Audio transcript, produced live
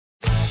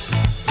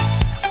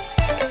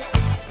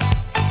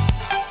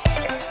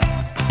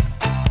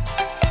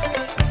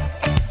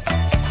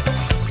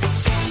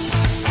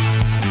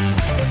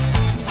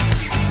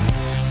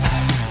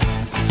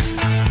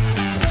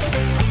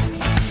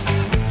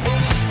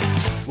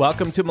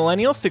Welcome to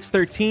Millennial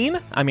 613.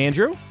 I'm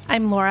Andrew.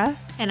 I'm Laura.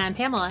 And I'm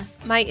Pamela.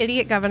 My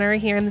idiot governor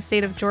here in the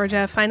state of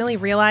Georgia finally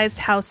realized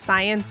how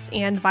science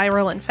and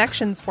viral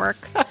infections work.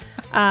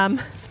 I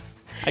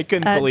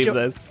couldn't believe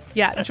this.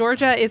 Yeah,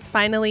 Georgia is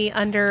finally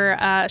under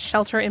a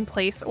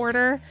shelter-in-place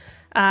order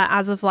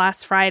as of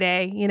last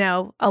Friday. You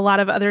know, a lot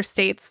of other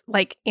states,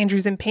 like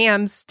Andrew's and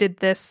Pam's, did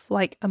this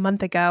like a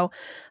month ago.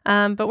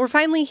 But we're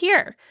finally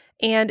here.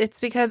 And it's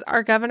because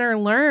our governor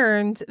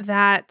learned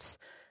that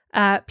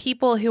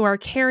people who are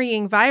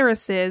carrying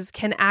viruses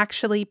can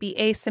actually be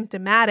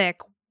asymptomatic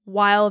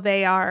while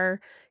they are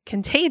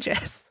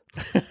contagious.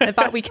 I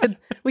thought we could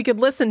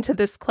listen to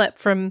this clip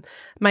from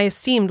my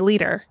esteemed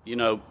leader. You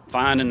know,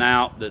 finding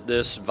out that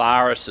this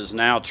virus is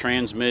now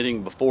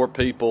transmitting before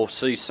people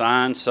see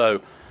signs.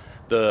 So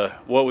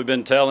what we've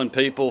been telling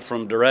people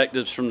from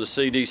directives from the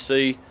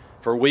CDC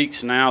for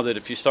weeks now, that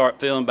if you start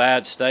feeling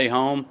bad, stay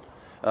home.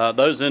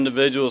 Those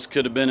individuals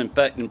could have been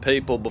infecting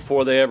people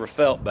before they ever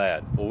felt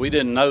bad. Well, we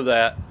didn't know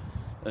that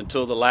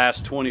until the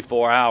last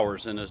 24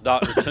 hours. And as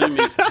Dr.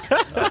 Toomey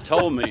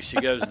told me, she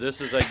goes,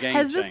 this is a game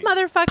Has changer. this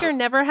motherfucker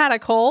never had a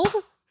cold?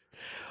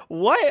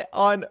 What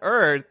on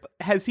earth?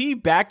 Has he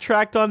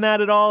backtracked on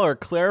that at all or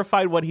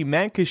clarified what he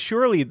meant? Because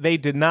surely they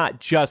did not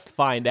just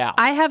find out.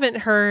 I haven't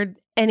heard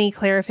any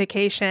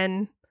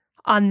clarification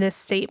on this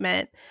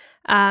statement.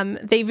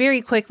 They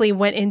very quickly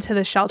went into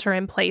the shelter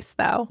in place,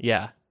 though.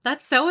 Yeah.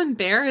 That's so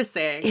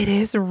embarrassing. It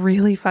is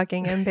really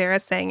fucking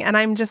embarrassing. And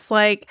I'm just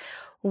like,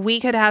 we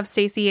could have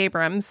Stacey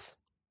Abrams.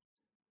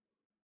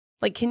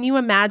 Like, can you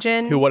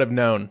imagine? Who would have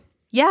known?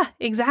 Yeah,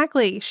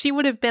 exactly. She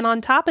would have been on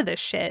top of this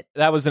shit.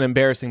 That was an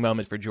embarrassing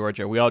moment for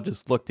Georgia. We all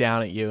just looked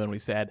down at you and we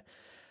said,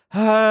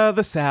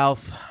 the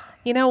South.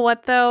 You know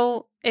what,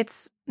 though?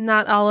 It's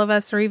not all of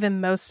us or even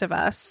most of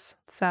us.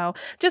 So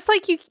just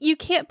like you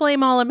can't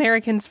blame all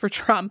Americans for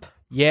Trump.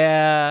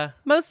 Yeah.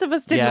 Most of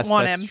us didn't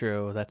want him. That's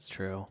true. That's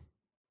true.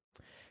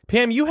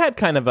 Pam, you had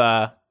kind of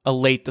a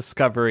late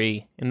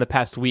discovery in the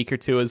past week or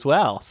two as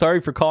well. Sorry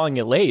for calling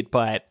it late,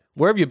 but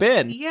where have you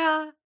been?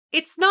 Yeah.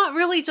 It's not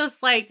really just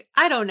like,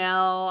 I don't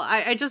know.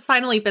 I just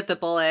finally bit the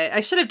bullet.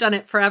 I should have done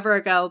it forever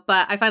ago,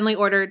 but I finally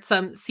ordered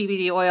some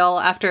CBD oil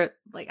after,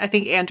 I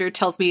think Andrew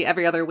tells me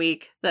every other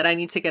week that I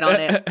need to get on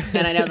it.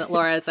 And I know that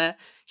Laura is a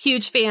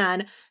huge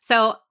fan.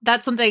 So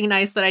that's something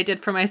nice that I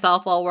did for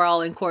myself while we're all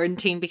in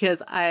quarantine,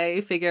 because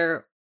I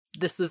figure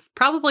this is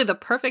probably the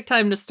perfect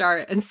time to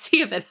start and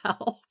see if it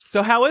helps.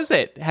 So how is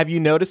it? Have you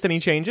noticed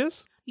any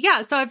changes?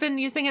 Yeah, so I've been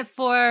using it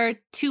for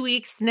 2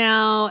 weeks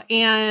now.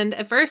 And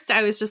at first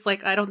I was just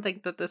like, I don't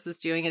think that this is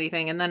doing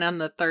anything. And then on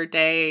the third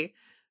day,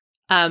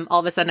 all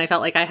of a sudden I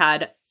felt like I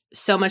had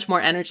so much more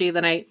energy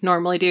than I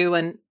normally do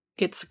when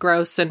it's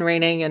gross and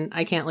raining and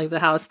I can't leave the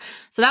house.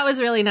 So that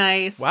was really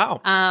nice. Wow.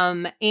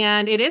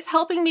 And it is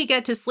helping me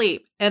get to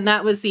sleep. And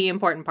that was the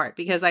important part,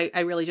 because I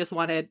really just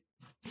wanted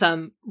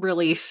some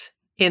relief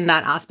in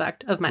that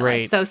aspect of my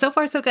life. So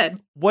far, so good.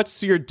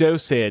 What's your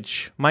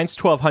dosage? Mine's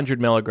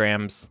 1,200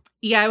 milligrams.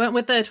 Yeah, I went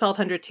with the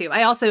 1,200 too.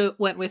 I also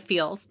went with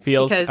Feels.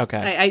 Because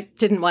okay. I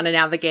didn't want to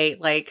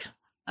navigate like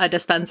a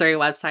dispensary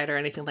website or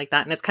anything like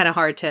that. And it's kind of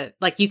hard to,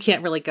 you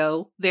can't really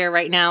go there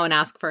right now and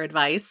ask for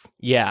advice.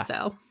 Yeah.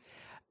 So.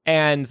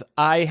 And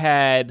I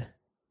had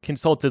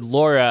consulted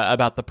Laura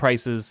about the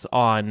prices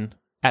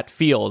at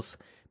Feels,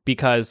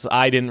 because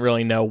I didn't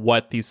really know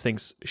what these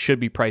things should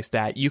be priced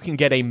at. You can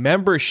get a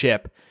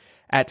membership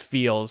at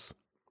Feels,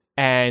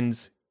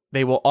 and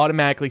they will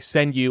automatically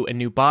send you a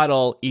new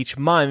bottle each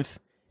month.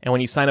 And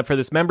when you sign up for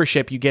this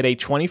membership, you get a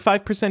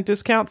 25%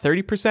 discount,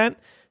 30%.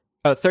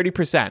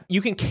 30%.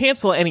 You can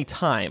cancel any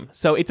time,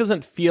 so it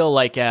doesn't feel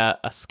like a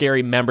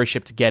scary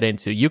membership to get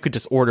into. You could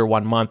just order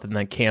 1 month and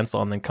then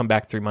cancel and then come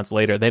back 3 months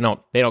later. They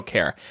don't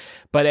care.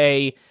 But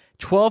a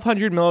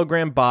 1,200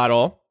 milligram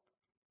bottle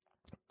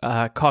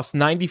costs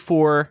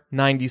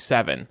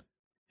 $94.97,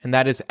 and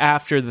that is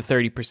after the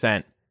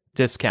 30%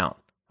 discount.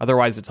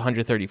 Otherwise, it's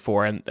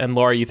 $134. And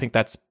Laura, you think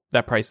that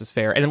price is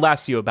fair, and it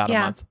lasts you about a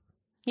month.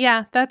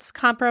 Yeah, that's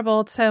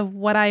comparable to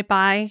what I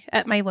buy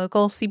at my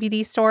local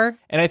CBD store.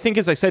 And I think,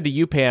 as I said to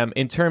you, Pam,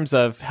 in terms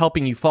of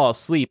helping you fall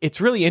asleep,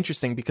 it's really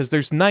interesting because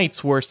there's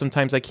nights where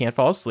sometimes I can't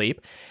fall asleep,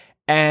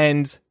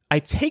 and I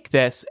take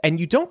this, and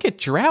you don't get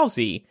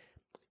drowsy.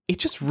 It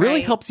just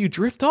really helps you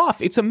drift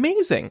off. It's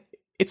amazing.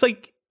 It's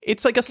like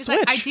a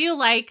switch. I do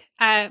like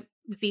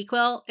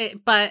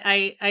ZQL, but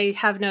I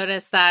have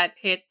noticed that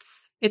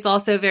it's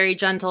also very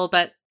gentle,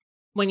 but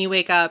when you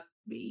wake up,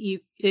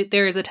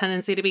 there is a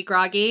tendency to be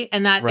groggy,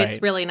 and that it's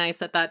really nice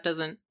that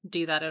doesn't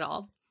do that at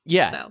all.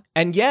 Yeah. So.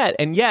 And yet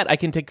I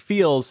can take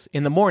Feels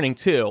in the morning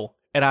too,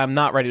 and I'm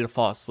not ready to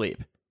fall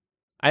asleep.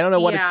 I don't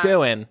know what it's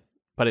doing,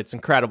 but it's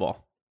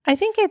incredible. I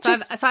think it's so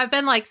I've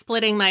been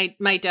splitting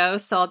my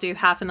dose, so I'll do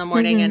half in the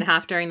morning and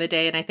half during the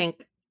day, and I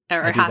think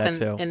or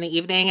half in the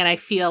evening, and I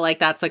feel like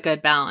that's a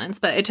good balance.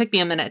 But it took me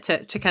a minute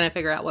to kind of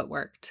figure out what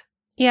worked.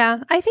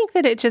 Yeah, I think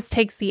that it just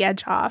takes the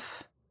edge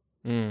off.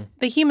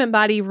 The human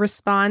body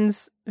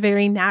responds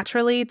very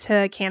naturally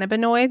to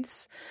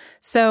cannabinoids.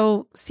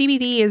 So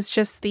CBD is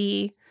just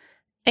the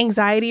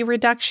anxiety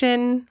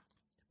reduction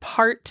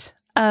part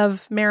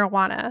of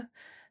marijuana.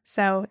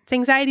 So it's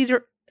anxiety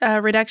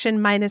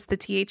reduction minus the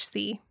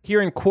THC.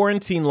 Here in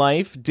quarantine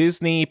life,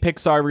 Disney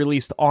Pixar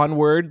released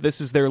Onward. This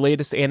is their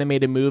latest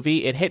animated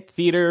movie. It hit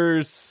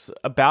theaters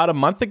about a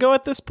month ago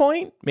at this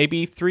point,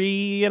 maybe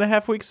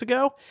 3.5 weeks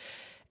ago.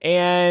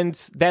 And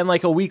then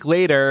like a week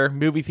later,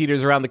 movie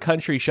theaters around the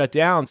country shut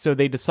down. So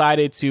they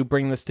decided to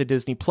bring this to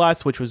Disney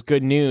Plus, which was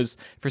good news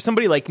for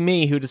somebody like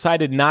me who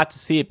decided not to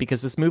see it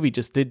because this movie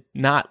just did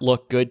not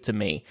look good to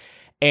me.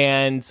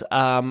 And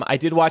I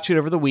did watch it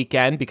over the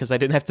weekend because I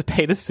didn't have to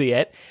pay to see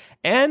it.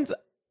 And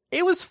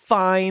it was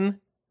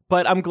fine,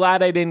 but I'm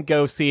glad I didn't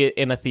go see it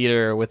in a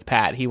theater with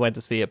Pat. He went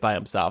to see it by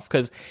himself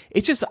because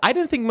I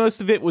didn't think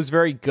most of it was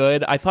very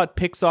good. I thought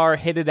Pixar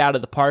hit it out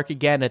of the park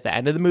again at the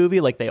end of the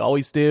movie, like they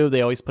always do.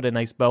 They always put a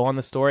nice bow on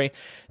the story.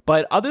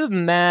 But other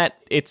than that,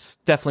 it's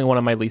definitely one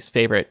of my least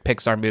favorite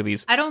Pixar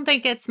movies. I don't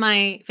think it's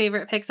my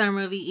favorite Pixar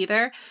movie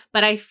either,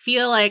 but I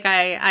feel like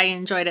I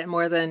enjoyed it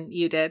more than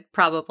you did,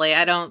 probably.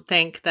 I don't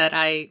think that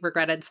I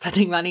regretted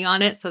spending money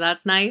on it, so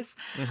that's nice.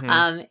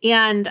 Mm-hmm.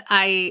 And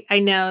I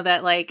know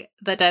that like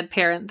the dead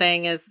parent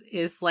thing is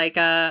like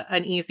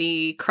an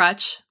easy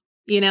crutch,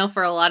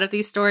 for a lot of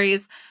these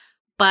stories,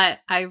 but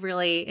I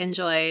really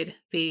enjoyed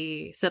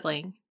the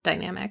sibling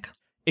dynamic.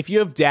 If you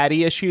have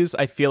daddy issues,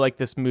 I feel like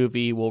this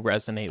movie will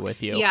resonate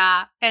with you.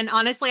 Yeah. And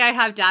honestly, I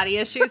have daddy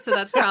issues, so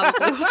that's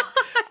probably why.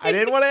 I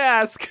didn't want to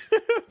ask.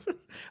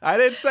 I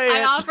didn't say it.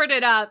 I offered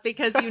it up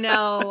because,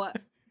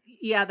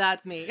 yeah,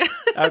 that's me.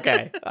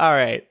 Okay. All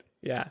right.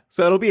 Yeah.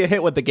 So it'll be a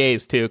hit with the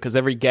gays, too, because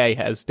every gay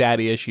has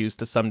daddy issues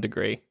to some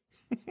degree.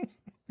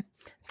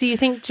 Do you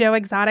think Joe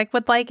Exotic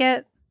would like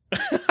it?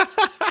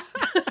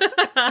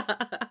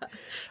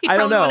 He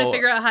probably want to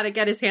figure out how to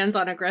get his hands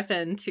on a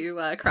griffin to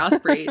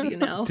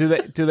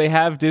crossbreed, Do they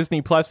have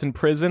Disney Plus in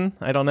prison?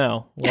 I don't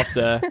know. We'll have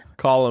to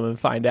call them and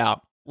find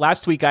out.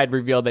 Last week, I'd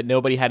revealed that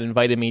nobody had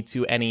invited me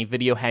to any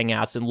video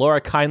hangouts, and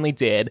Laura kindly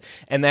did.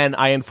 And then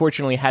I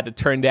unfortunately had to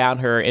turn down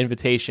her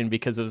invitation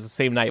because it was the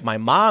same night my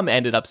mom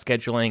ended up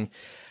scheduling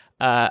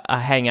a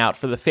hangout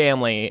for the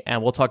family,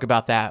 and we'll talk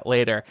about that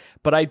later.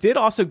 But I did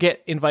also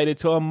get invited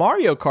to a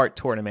Mario Kart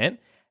tournament,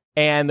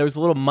 and there was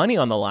a little money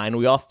on the line.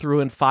 We all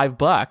threw in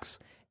 $5.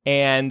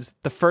 And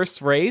the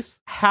first race,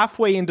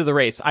 halfway into the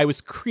race, I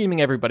was creaming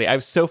everybody. I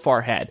was so far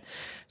ahead.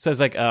 So I was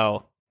like,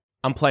 oh,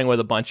 I'm playing with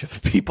a bunch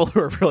of people who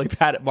are really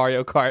bad at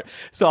Mario Kart,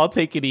 so I'll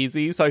take it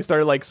easy. So I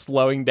started like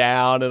slowing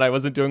down, and I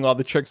wasn't doing all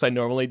the tricks I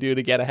normally do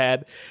to get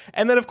ahead.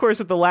 And then, of course,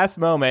 at the last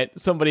moment,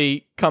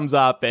 somebody comes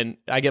up and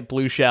I get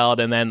blue shelled,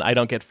 and then I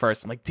don't get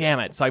first. I'm like,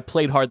 damn it. So I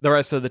played hard the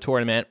rest of the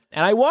tournament,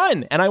 and I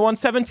won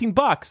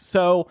 $17.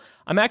 So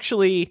I'm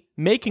actually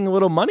making a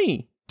little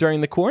money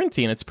during the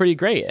quarantine. It's pretty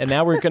great. And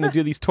now we're going to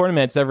do these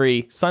tournaments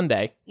every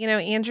Sunday.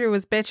 Andrew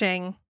was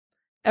bitching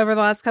over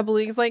the last couple of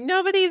weeks, like,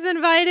 nobody's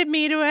invited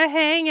me to a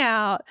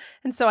hangout.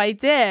 And so I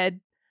did.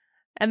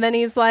 And then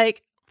he's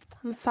like,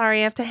 I'm sorry,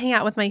 I have to hang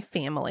out with my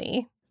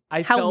family.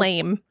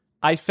 Lame.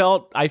 I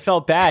felt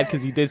bad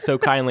because you did so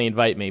kindly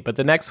invite me. But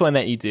the next one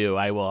that you do,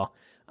 I will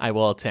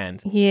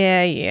attend.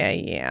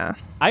 Yeah.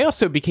 I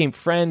also became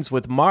friends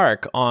with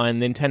Mark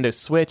on Nintendo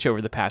Switch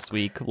over the past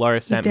week. Laura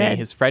sent me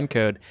his friend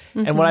code.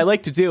 Mm-hmm. And what I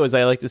like to do is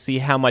I like to see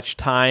how much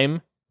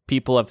time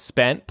people have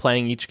spent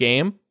playing each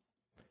game.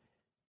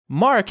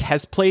 Mark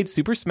has played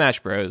Super Smash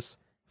Bros.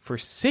 For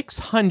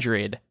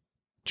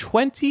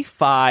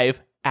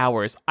 625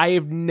 hours. I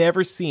have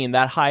never seen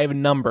that high of a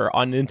number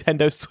on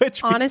Nintendo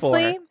Switch before.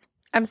 Honestly,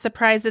 I'm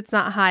surprised it's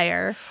not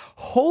higher.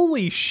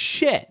 Holy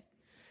shit.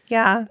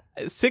 Yeah.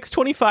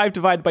 625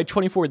 divided by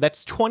 24,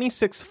 that's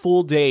 26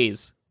 full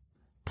days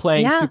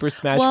playing Super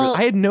Smash Bros.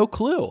 I had no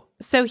clue.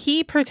 So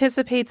he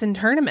participates in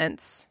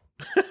tournaments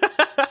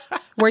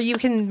where you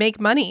can make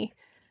money.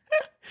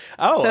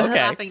 Oh, so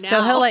okay.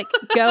 So he'll like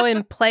go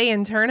and play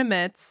in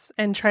tournaments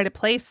and try to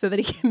place so that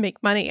he can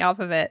make money off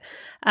of it.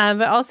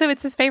 But also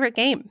it's his favorite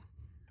game.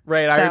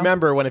 Right. So. I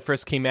remember when it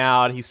first came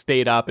out, he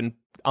stayed up and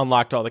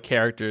unlocked all the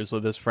characters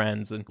with his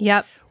friends. And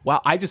yep.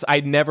 Wow.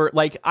 I never,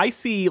 I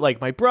see like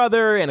my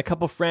brother and a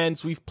couple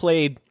friends, we've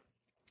played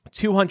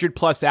 200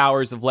 plus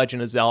hours of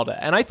Legend of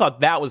Zelda. And I thought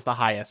that was the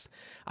highest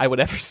I would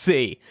ever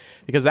see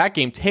because that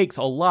game takes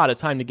a lot of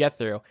time to get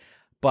through.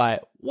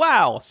 But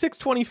wow,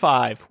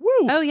 625. Woo.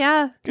 Oh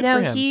yeah. Good for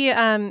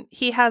him.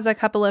 He has a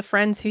couple of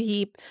friends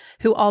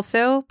who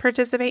also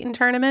participate in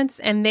tournaments,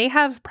 and they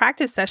have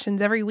practice sessions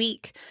every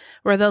week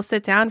where they'll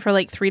sit down for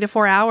like 3 to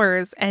 4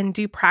 hours and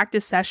do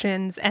practice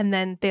sessions, and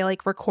then they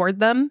like record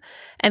them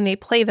and they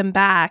play them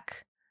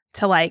back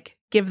to like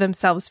give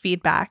themselves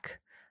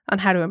feedback on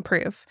how to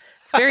improve.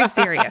 It's very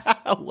serious.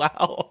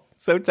 Wow.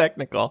 So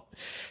technical.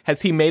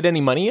 Has he made any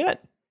money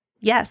yet?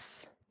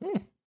 Yes.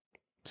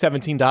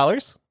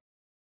 $17?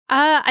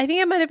 I think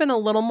it might have been a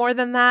little more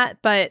than that,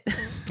 but...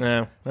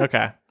 Oh,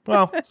 okay.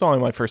 Well, it's only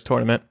my first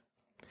tournament.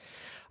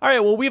 All right,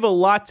 well, we have a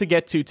lot to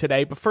get to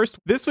today. But first,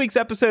 this week's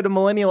episode of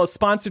Millennial is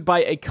sponsored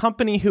by a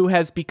company who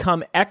has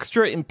become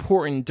extra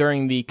important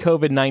during the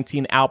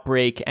COVID-19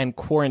 outbreak and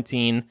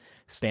quarantine,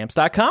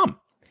 Stamps.com.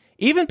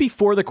 Even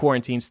before the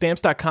quarantine,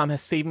 Stamps.com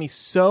has saved me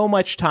so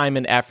much time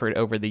and effort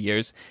over the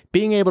years.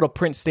 Being able to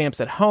print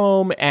stamps at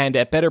home and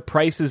at better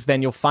prices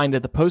than you'll find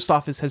at the post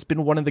office has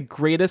been one of the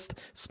greatest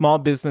small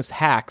business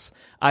hacks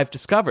I've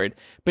discovered.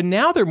 But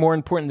now they're more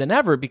important than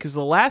ever because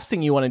the last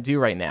thing you want to do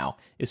right now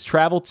is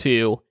travel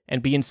to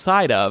and be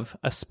inside of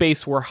a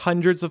space where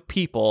hundreds of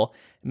people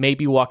may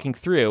be walking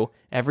through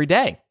every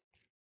day.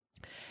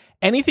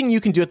 Anything you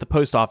can do at the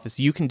post office,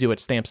 you can do at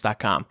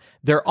Stamps.com.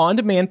 Their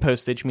on-demand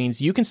postage means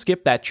you can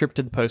skip that trip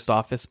to the post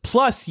office,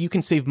 plus you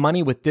can save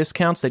money with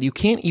discounts that you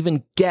can't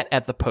even get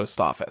at the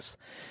post office.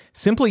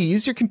 Simply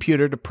use your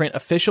computer to print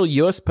official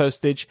U.S.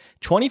 postage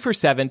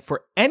 24/7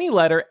 for any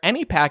letter,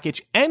 any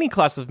package, any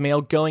class of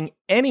mail going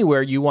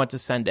anywhere you want to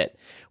send it.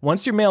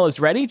 Once your mail is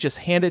ready, just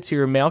hand it to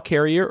your mail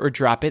carrier or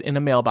drop it in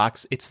a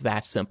mailbox. It's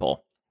that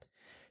simple.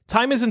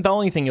 Time isn't the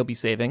only thing you'll be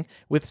saving.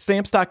 With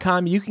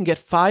Stamps.com, you can get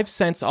 5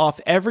 cents off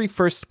every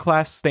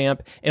first-class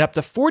stamp and up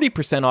to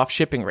 40% off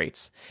shipping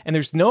rates. And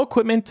there's no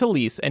equipment to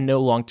lease and no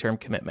long-term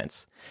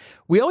commitments.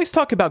 We always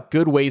talk about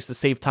good ways to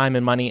save time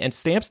and money, and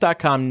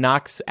Stamps.com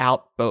knocks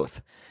out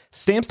both.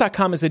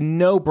 Stamps.com is a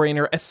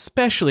no-brainer,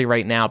 especially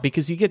right now,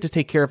 because you get to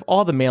take care of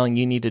all the mailing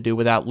you need to do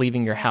without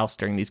leaving your house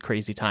during these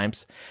crazy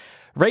times.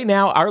 Right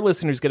now, our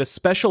listeners get a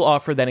special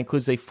offer that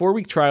includes a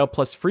 4-week trial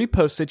plus free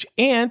postage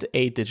and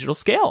a digital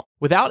scale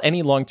without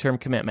any long-term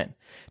commitment.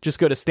 Just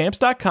go to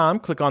Stamps.com,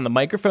 click on the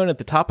microphone at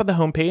the top of the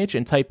homepage,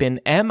 and type in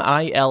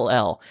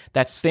MILL.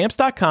 That's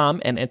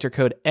Stamps.com and enter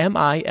code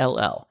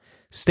MILL.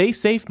 Stay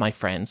safe, my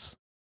friends.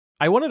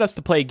 I wanted us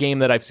to play a game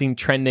that I've seen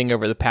trending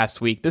over the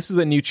past week. This is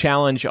a new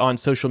challenge on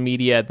social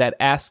media that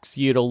asks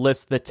you to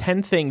list the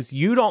 10 things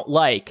you don't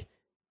like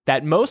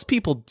that most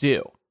people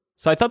do.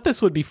 So I thought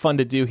this would be fun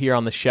to do here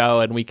on the show,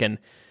 and we can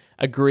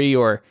agree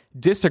or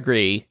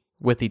disagree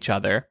with each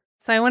other.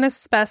 So I want to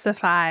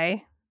specify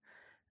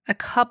a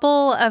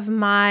couple of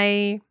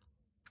my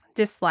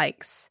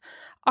dislikes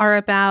are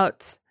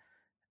about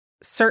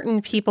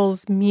certain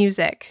people's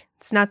music.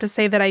 It's not to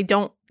say that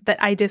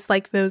I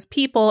dislike those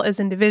people as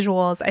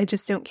individuals. I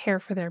just don't care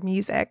for their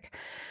music.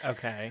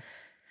 Okay.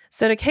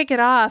 So to kick it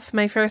off,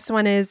 my first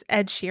one is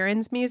Ed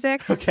Sheeran's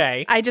music.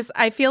 Okay.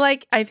 I feel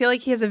like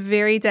he has a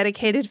very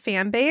dedicated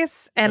fan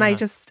base, and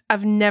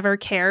I've never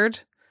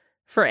cared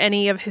for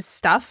any of his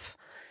stuff.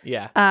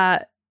 Yeah.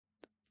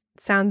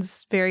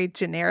 Sounds very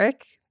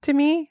generic to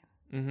me.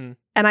 Mm-hmm.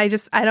 And I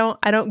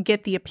don't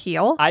get the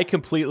appeal. I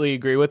completely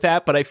agree with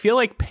that, but I feel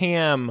like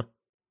Pam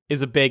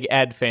is a big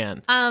Ed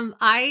fan.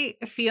 I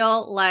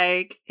feel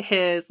like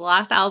his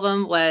last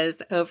album was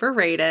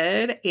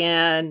overrated,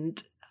 and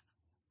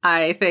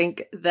I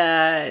think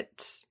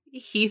that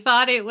he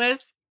thought it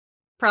was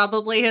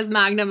probably his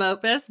magnum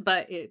opus,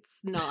 but it's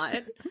not.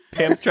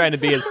 Pam's trying to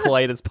be as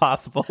polite as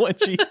possible when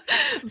she.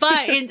 But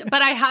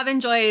I have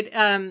enjoyed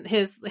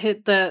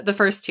the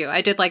first two. I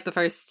did like the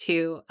first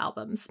two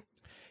albums.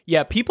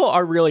 Yeah, people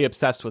are really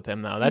obsessed with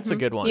him though. That's a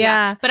good one.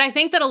 Yeah, but I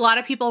think that a lot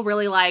of people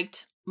really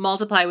liked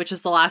Multiply, which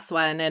is the last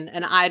one,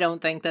 and I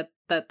don't think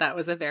that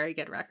was a very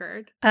good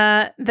record.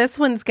 This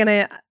one's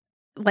gonna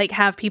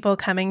have people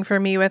coming for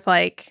me with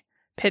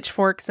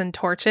pitchforks and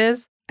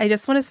torches. I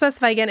just want to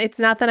specify again, it's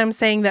not that I'm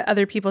saying that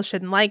other people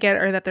shouldn't like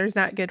it or that there's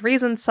not good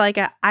reasons to like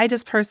it. I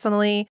just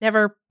personally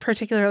never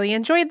particularly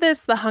enjoyed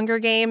this. The Hunger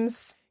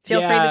Games. Feel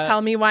free to tell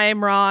me why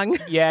I'm wrong.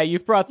 Yeah,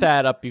 you've brought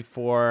that up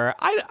before.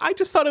 I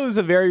just thought it was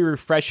a very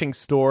refreshing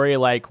story.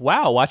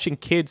 Wow, watching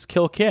kids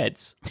kill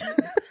kids.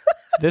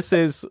 This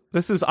is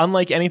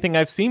unlike anything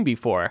I've seen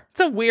before. It's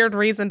a weird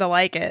reason to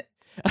like it.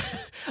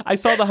 I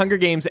saw The Hunger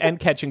Games and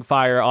Catching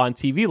Fire on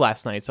TV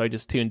last night, so I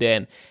just tuned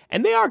in.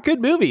 And they are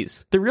good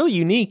movies. They're really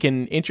unique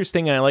and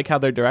interesting, and I like how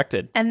they're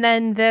directed. And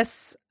then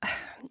this,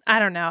 I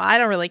don't know. I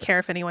don't really care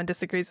if anyone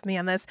disagrees with me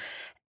on this.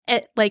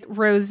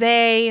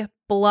 Rosé,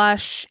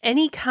 blush,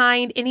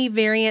 any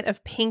variant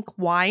of pink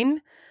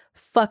wine,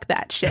 fuck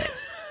that shit.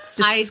 It's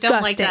disgusting. I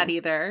don't like that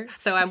either,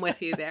 so I'm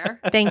with you there.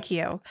 Thank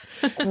you.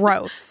 It's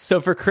gross.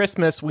 So for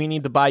Christmas, we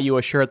need to buy you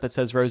a shirt that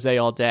says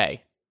Rosé all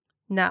day.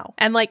 No.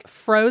 And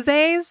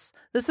frosés,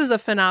 this is a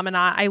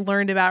phenomenon I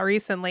learned about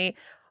recently.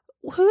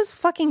 Whose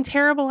fucking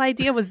terrible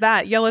idea was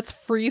that? Yo, let's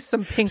freeze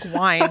some pink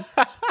wine.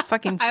 It's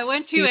fucking I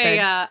went stupid.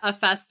 to a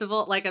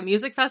festival, a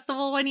music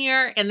festival one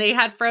year, and they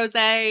had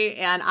frosé,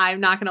 and I'm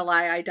not going to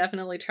lie, I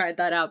definitely tried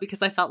that out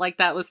because I felt like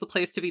that was the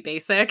place to be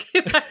basic.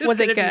 If I was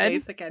it gonna good? Be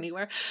basic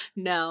anywhere.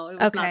 No, it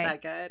was not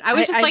that good. I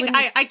was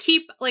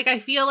I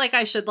feel like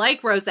I should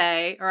like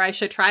rosé, or I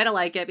should try to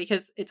like it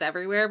because it's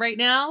everywhere right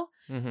now.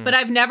 Mm-hmm. But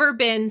I've never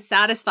been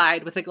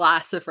satisfied with a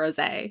glass of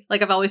rosé.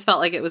 I've always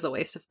felt like it was a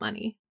waste of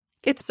money.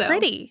 It's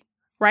pretty,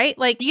 right?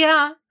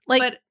 Yeah.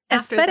 But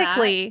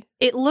aesthetically,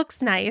 it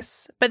looks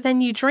nice, but then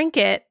you drink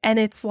it and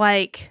it's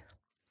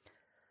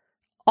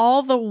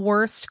all the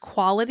worst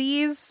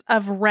qualities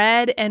of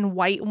red and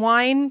white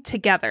wine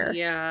together.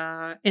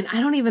 Yeah. And I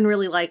don't even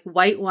really like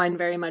white wine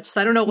very much, so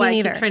I don't know why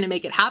I keep trying to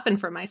make it happen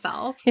for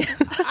myself.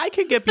 I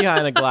could get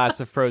behind a glass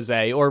of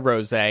frosé or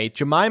rosé.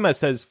 Jemima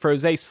says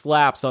frosé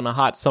slaps on a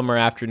hot summer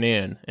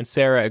afternoon, and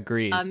Sarah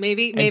agrees.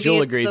 Maybe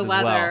Jewel it's agrees the as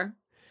weather.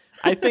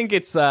 I think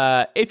it's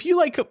if you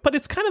like, but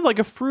it's kind of like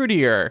a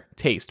fruitier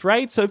taste,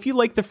 right? So if you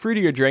like the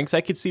fruitier drinks,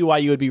 I could see why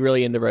you would be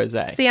really into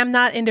rosé. See, I'm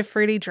not into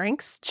fruity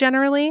drinks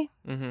generally,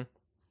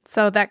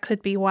 so that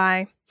could be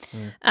why.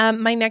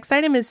 My next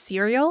item is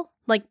cereal,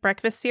 like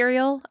breakfast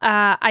cereal.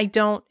 I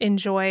don't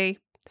enjoy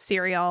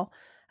cereal.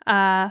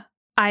 I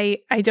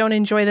don't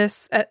enjoy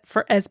this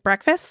as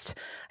breakfast.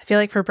 I feel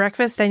like for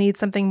breakfast, I need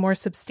something more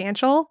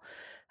substantial.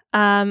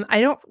 I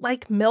don't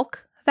like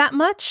milk that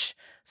much.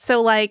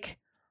 So like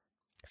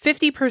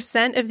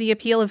 50% of the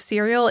appeal of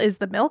cereal is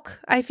the milk,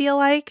 I feel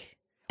like.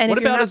 And What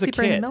if you're about not as a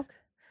super kid? into milk,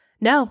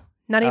 no,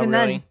 not even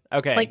really? then.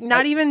 Okay. Like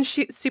not even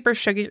super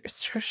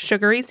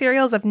sugary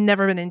cereals. I've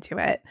never been into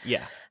it.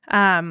 Yeah.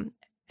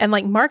 And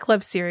like Mark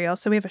loves cereal,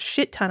 so we have a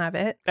shit ton of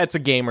it. That's a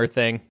gamer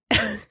thing.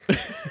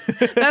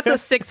 That's a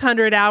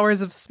 600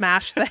 hours of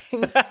Smash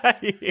thing.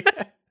 Yeah.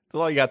 That's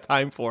all you got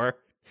time for.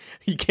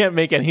 You can't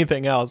make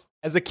anything else.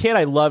 As a kid,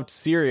 I loved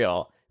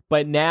cereal,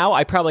 but now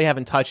I probably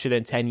haven't touched it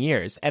in 10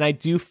 years. And I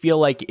do feel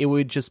like it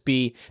would just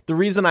be, the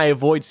reason I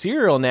avoid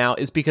cereal now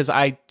is because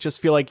I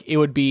just feel like it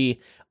would be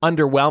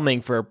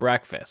underwhelming for a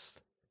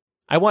breakfast.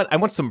 I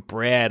want some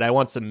bread. I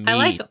want some meat. I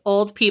like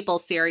old people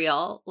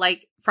cereal,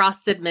 like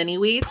frosted mini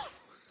wheats.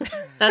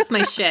 That's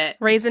my shit.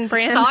 Raisin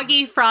Bran.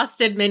 Soggy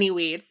frosted mini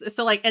wheats.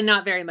 So like, and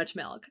not very much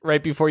milk.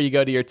 Right before you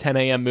go to your 10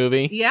 a.m.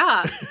 movie.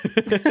 Yeah.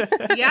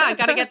 Yeah, I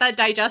gotta get that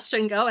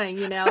digestion going,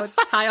 It's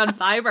high on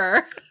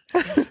fiber.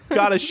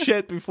 Gotta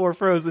shit before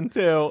Frozen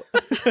 2.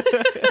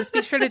 Just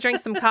be sure to drink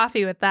some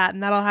coffee with that,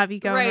 and that'll have you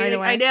going right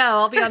away. I know.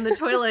 I'll be on the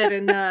toilet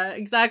in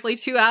exactly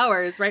 2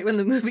 hours, right when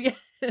the movie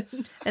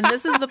ends. And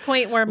this is the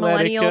point where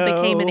Let it Millennial go.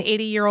 became an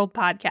 80-year-old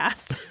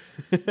podcast.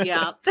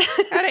 Yeah.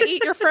 Gotta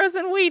eat your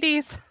frozen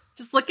Wheaties.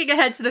 Just looking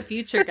ahead to the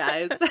future,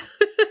 guys.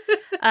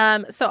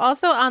 So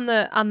also on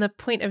the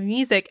point of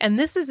music, and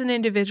this is an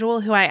individual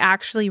who I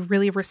actually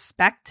really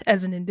respect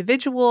as an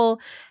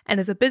individual and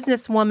as a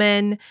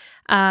businesswoman.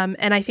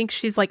 And I think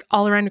she's like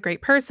all around a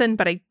great person,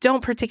 but I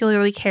don't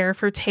particularly care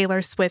for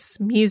Taylor Swift's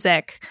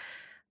music.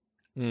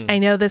 I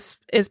know this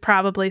is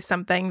probably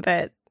something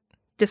that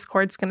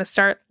Discord's going to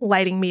start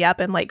lighting me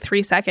up in like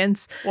 3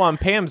 seconds. Well, and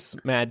Pam's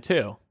mad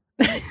too.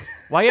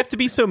 Why you have to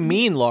be so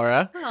mean,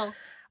 Laura?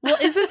 Well,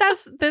 isn't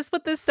this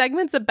what this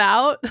segment's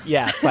about?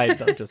 Yes, I'm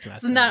just messing.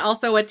 Isn't that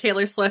also what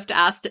Taylor Swift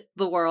asked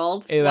the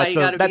world? Hey, why you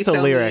gotta be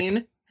so lyric.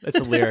 mean? That's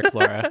a lyric,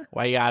 Laura.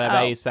 Why you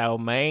gotta be so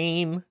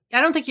mean?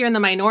 I don't think you're in the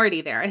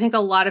minority there. I think a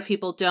lot of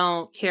people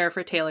don't care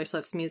for Taylor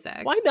Swift's music.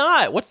 Why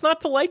not? What's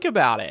not to like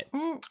about it?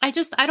 I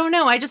don't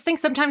know. I just think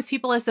sometimes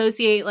people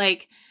associate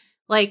like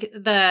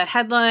the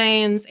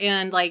headlines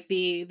and like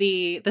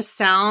the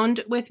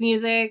sound with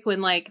music when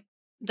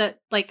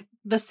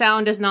the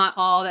sound is not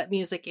all that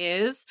music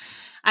is.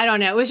 I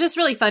don't know. It was just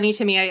really funny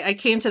to me. I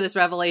came to this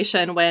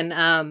revelation when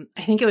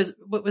I think it was,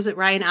 what was it?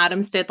 Ryan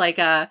Adams did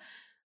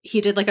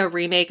he did like a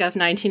remake of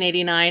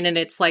 1989, and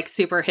it's like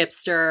super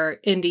hipster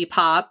indie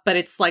pop, but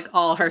it's like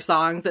all her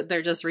songs that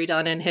they're just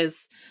redone in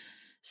his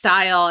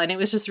style. And it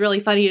was just really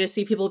funny to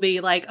see people be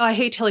like, oh, I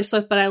hate Taylor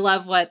Swift, but I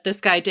love what this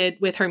guy did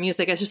with her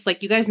music. It's just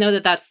like, you guys know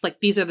that's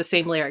like, these are the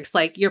same lyrics.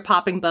 Like you're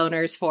popping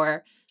boners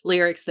for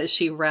lyrics that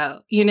she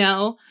wrote,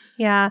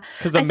 Yeah.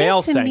 Because a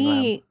male sang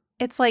them.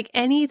 It's like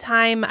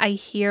anytime I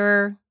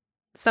hear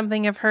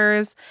something of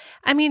hers,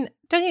 I mean,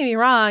 don't get me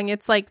wrong,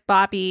 it's like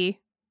boppy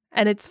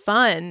and it's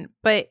fun,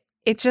 but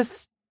it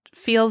just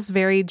feels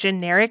very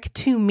generic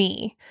to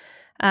me.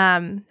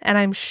 And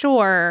I'm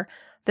sure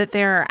that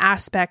there are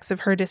aspects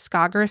of her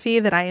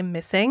discography that I am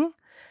missing.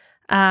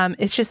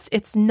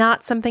 It's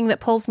not something that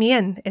pulls me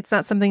in. It's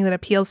not something that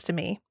appeals to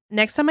me.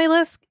 Next on my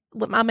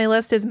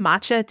list is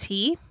matcha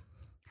tea.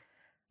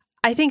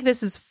 I think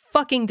this is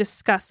fucking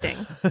disgusting.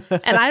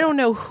 And I don't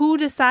know who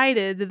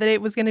decided that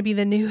it was going to be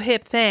the new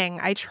hip thing.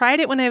 I tried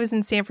it when I was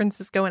in San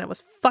Francisco and it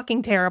was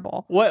fucking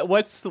terrible.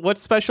 What's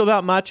special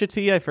about matcha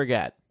tea? I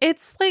forget.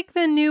 It's like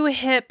the new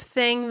hip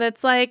thing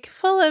that's like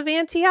full of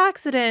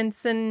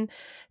antioxidants and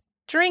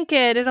drink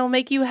it. It'll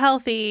make you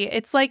healthy.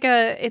 It's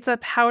a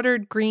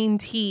powdered green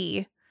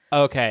tea.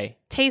 Okay.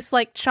 Tastes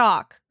like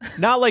chalk.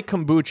 Not like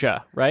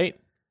kombucha, right?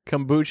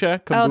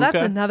 Kombucha? Oh,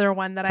 that's another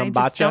one that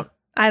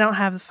I don't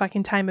have the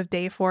fucking time of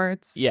day for.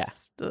 It's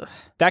just,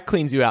 that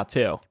cleans you out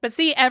too. But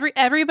see,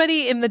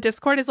 everybody in the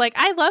Discord is like,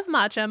 I love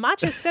matcha.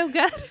 Matcha's so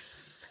good.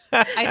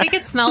 I think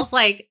it smells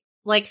like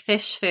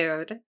fish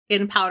food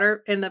in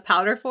the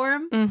powder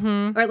form,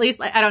 or at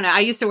least I don't know.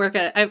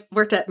 I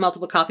worked at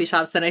multiple coffee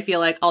shops, and I feel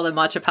like all the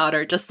matcha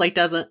powder just like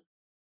doesn't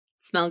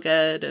smell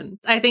good, and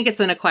I think it's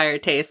an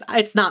acquired taste.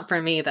 It's not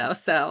for me though,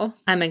 so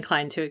I'm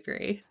inclined to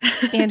agree.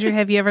 Andrew,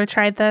 have you ever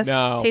tried this?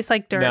 No, tastes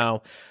like dirt.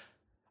 No.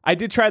 I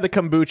did try the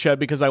kombucha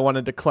because I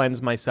wanted to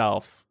cleanse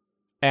myself,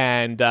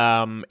 and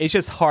it's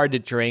just hard to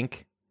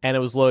drink, and it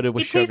was loaded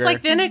with sugar. It tastes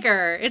like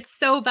vinegar. It's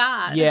so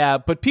bad. Yeah,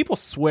 but people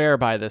swear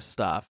by this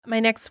stuff. My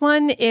next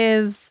one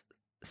is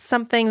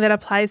something that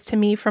applies to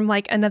me from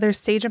like another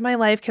stage of my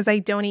life because I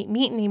don't eat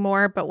meat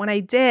anymore. But when I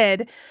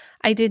did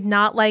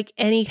not like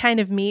any kind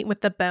of meat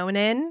with the bone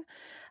in.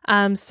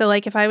 So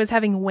like if I was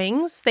having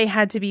wings, they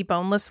had to be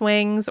boneless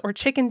wings or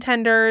chicken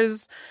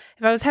tenders.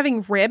 If I was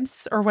having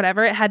ribs or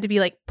whatever, it had to be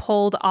like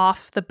pulled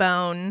off the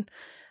bone.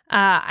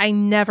 I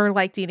never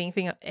liked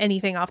eating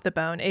anything off the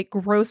bone. It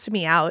grossed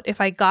me out. If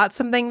I got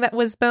something that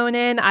was bone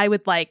in, I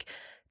would like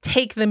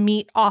take the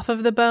meat off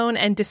of the bone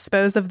and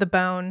dispose of the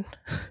bone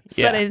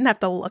so that I didn't have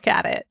to look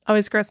at it.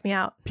 Always grossed me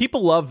out.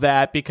 People love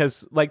that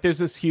because like there's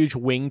this huge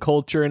wing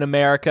culture in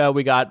America.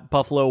 We got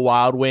Buffalo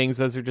Wild Wings.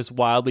 Those are just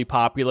wildly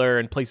popular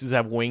and places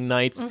have wing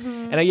nights.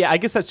 And I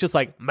guess that's just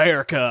like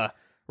America.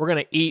 We're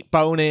going to eat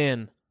bone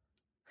in.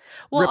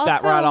 Well, Rip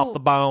that right off the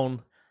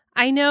bone.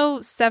 I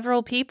know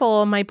several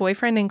people, my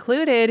boyfriend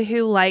included,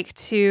 who like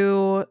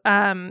to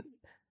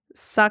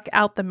suck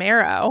out the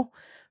marrow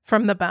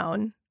from the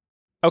bone.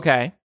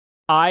 Okay.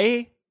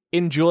 I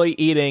enjoy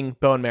eating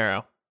bone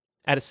marrow.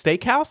 At a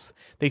steakhouse,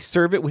 they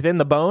serve it within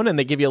the bone and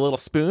they give you a little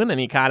spoon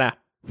and you kind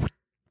of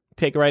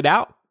take it right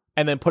out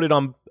and then put it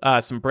on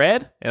some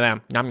bread and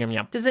then yum, yum,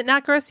 yum. Does it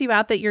not gross you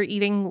out that you're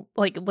eating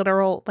like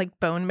literal like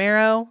bone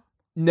marrow?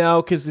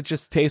 No, because it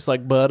just tastes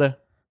like butter.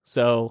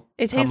 So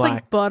it tastes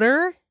like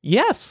butter?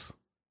 Yes.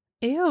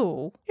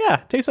 Ew.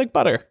 Yeah, it tastes like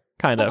butter.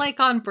 Kind but of. like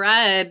on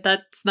bread,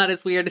 that's not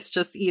as weird as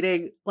just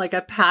eating like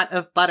a pat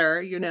of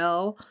butter, you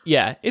know?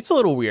 Yeah, it's a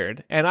little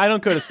weird. And I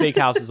don't go to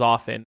steakhouses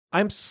often.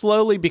 I'm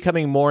slowly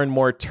becoming more and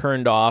more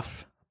turned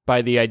off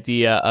by the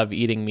idea of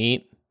eating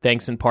meat,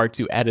 thanks in part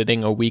to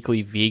editing a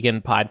weekly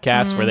vegan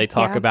podcast where they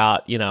talk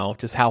about, you know,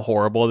 just how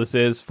horrible this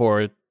is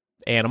for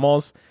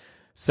animals.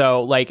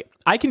 So,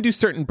 I can do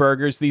certain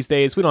burgers these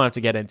days. We don't have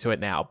to get into it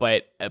now,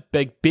 but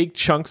big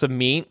chunks of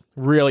meat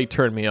really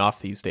turn me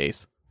off these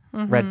days.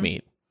 Red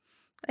meat.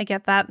 I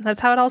get that.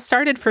 That's how it all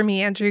started for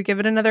me, Andrew. Give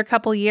it another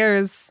couple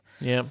years.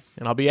 Yeah,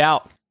 and I'll be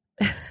out.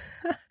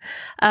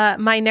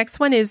 My next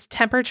one is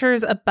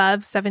temperatures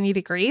above 70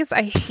 degrees.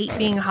 I hate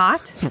being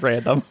hot. It's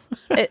random.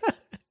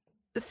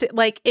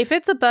 If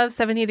it's above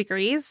 70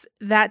 degrees,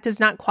 that does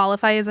not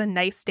qualify as a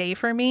nice day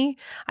for me.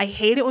 I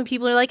hate it when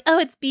people are like, oh,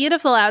 it's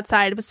beautiful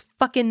outside. It was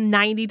fucking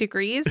 90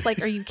 degrees.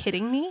 Like, are you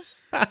kidding me?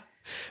 But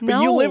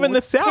you live in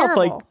the South. Terrible.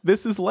 Like,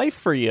 this is life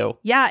for you.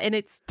 Yeah, and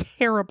it's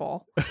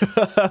terrible.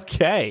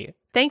 Okay.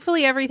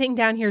 Thankfully, everything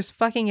down here is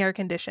fucking air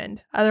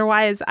conditioned.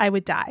 Otherwise, I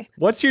would die.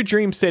 What's your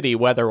dream city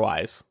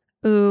weather-wise?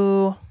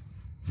 Ooh.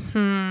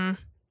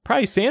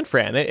 Probably San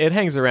Fran. It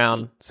hangs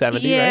around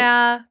 70, right?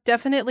 Yeah,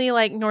 definitely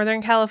like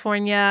Northern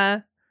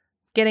California,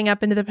 getting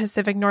up into the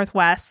Pacific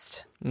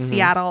Northwest,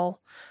 Seattle.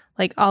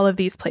 Like all of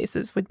these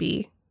places would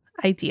be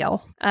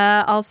ideal.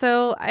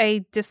 Also,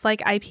 I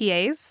dislike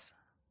IPAs.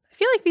 I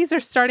feel like these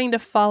are starting to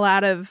fall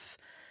out of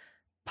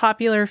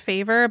popular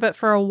favor, but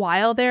for a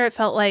while there, it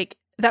felt like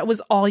that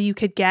was all you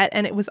could get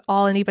and it was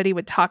all anybody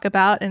would talk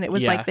about and it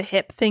was like the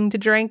hip thing to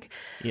drink.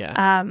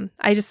 Yeah.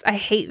 I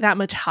hate that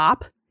much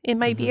hop in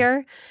my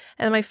beer.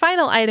 And my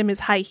final item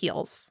is high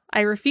heels. I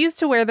refuse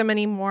to wear them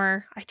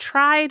anymore. I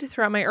tried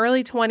throughout my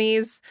early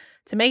 20s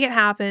to make it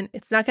happen.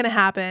 It's not going to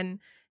happen.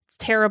 It's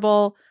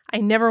terrible. I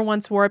never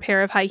once wore a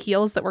pair of high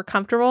heels that were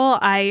comfortable.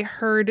 I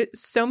heard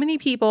so many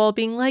people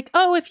being like,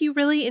 oh, if you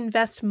really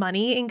invest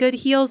money in good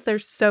heels, they're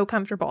so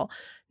comfortable.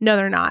 No,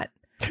 they're not.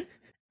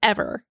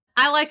 Ever.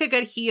 I like a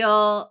good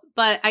heel,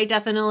 but I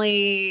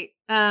definitely,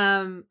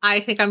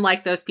 I think I'm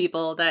like those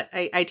people that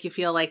I do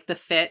feel like the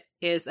fit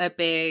is a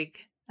big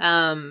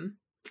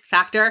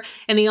factor.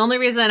 And the only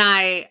reason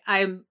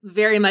I'm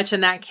very much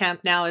in that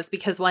camp now is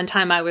because one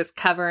time I was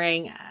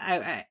covering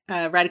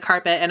a red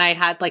carpet and I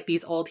had like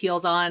these old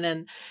heels on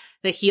and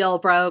the heel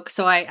broke.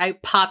 So I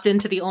popped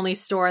into the only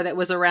store that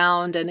was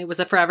around and it was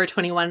a Forever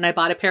 21 and I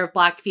bought a pair of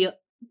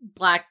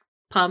black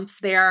pumps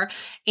there.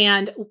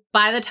 And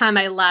by the time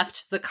I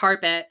left the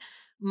carpet,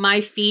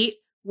 my feet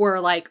were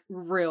like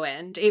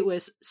ruined. It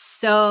was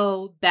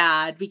so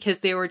bad because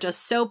they were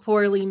just so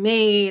poorly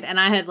made and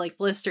I had like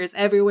blisters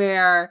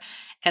everywhere.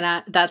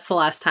 And that's the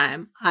last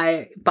time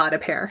I bought a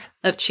pair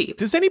of cheap.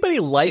 Does anybody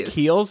like shoes.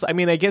 heels? I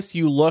mean, I guess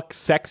you look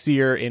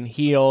sexier in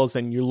heels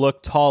and you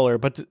look taller,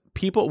 but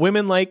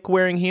women like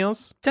wearing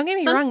heels? Don't get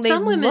me wrong. They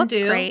some women look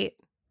do. great.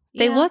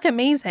 They Yeah. look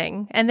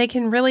amazing and they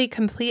can really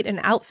complete an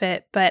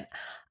outfit, but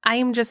I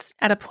am just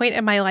at a point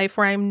in my life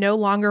where I'm no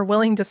longer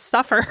willing to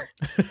suffer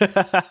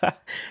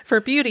for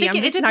beauty.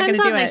 I'm just not going to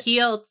do it depends on the it.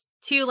 heel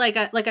too. Like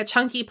a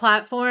chunky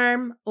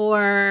platform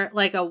or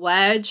like a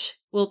wedge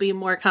will be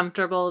more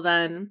comfortable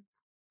than,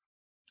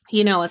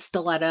 a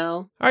stiletto.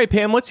 All right,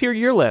 Pam, let's hear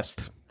your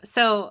list.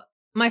 So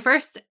my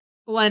first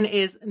one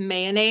is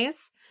mayonnaise,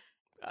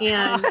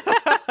 and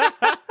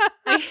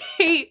I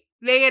hate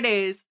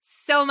mayonnaise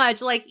so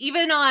much. Like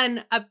even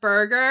on a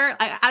burger,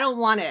 I don't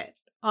want it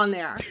on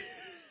there.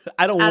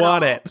 I don't At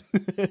want all.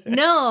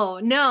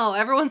 it. No.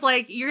 Everyone's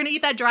like, you're going to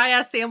eat that dry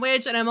ass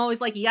sandwich. And I'm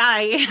always like, yeah,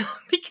 I am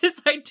because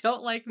I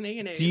don't like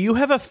mayonnaise. Do you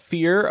have a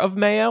fear of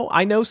mayo?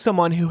 I know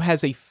someone who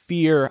has a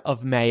fear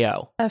of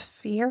mayo. A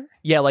fear?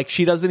 Yeah, like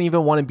she doesn't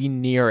even want to be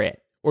near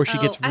it. or she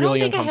gets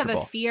really I don't think uncomfortable? I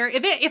have a fear.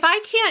 If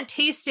I can't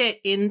taste it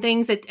in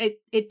things,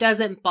 it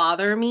doesn't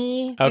bother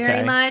me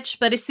very much.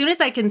 But as soon as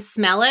I can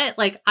smell it,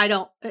 like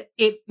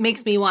it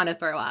makes me want to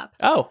throw up.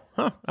 Oh,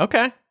 huh.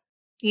 Okay.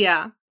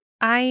 Yeah.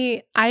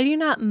 I do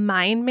not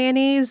mind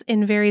mayonnaise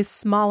in very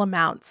small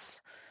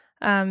amounts.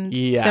 So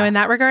in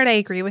that regard, I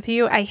agree with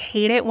you. I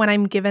hate it when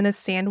I'm given a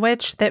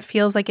sandwich that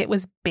feels like it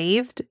was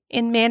bathed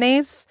in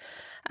mayonnaise,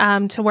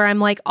 to where I'm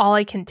like, all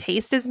I can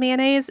taste is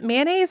mayonnaise.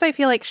 Mayonnaise, I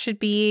feel like, should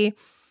be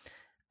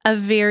a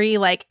very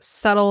like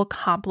subtle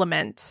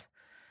compliment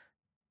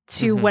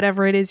to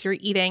whatever it is you're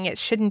eating. It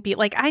shouldn't be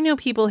like, I know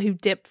people who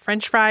dip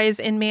French fries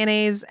in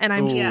mayonnaise, and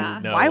I'm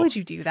just, why would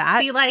you do that?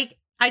 See, like,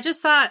 I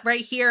just saw it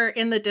right here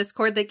in the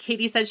Discord that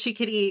Katie said she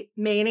could eat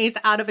mayonnaise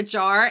out of a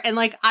jar. And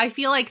like, I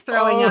feel like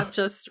throwing up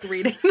just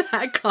reading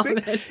that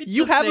comment. See,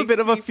 you have a bit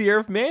of a fear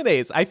of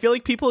mayonnaise. I feel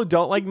like people who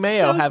don't like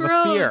mayo have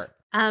gross. a fear.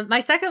 My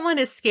second one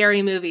is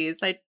scary movies.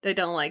 I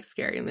don't like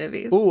scary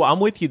movies. Ooh,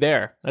 I'm with you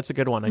there. That's a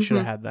good one. I should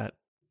have had that.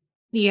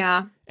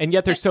 Yeah. And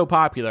yet they're so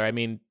popular. I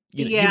mean,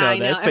 you know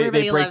this.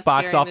 They break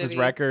box office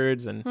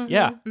records and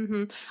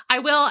I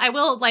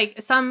will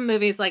like some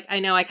movies, like I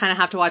know I kind of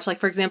have to watch,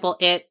 like for example,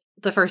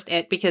 the first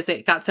It, because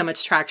it got so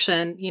much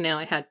traction, you know,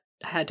 I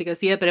had to go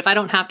see it. But if I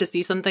don't have to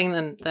see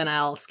something, then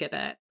I'll skip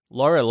it.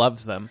 Laura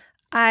loves them.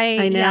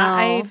 I know. Yeah,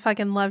 I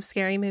fucking love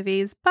scary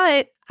movies,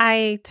 but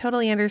I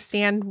totally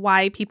understand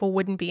why people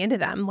wouldn't be into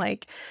them.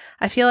 Like,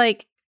 I feel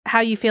like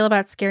how you feel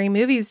about scary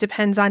movies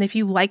depends on if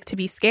you like to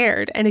be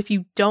scared. And if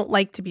you don't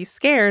like to be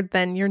scared,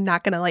 then you're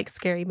not going to like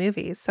scary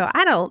movies. So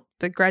I don't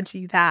begrudge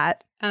you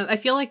that. I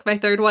feel like my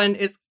third one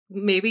is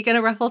maybe going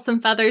to ruffle some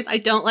feathers. I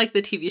don't like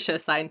the TV show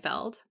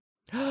Seinfeld.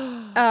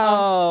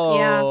 Oh,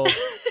 yeah.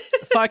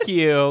 Fuck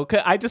you.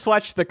 I just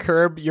watched the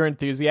Curb Your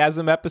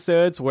Enthusiasm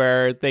episodes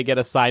where they get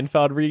a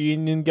Seinfeld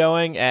reunion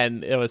going,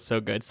 and it was so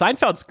good.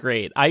 Seinfeld's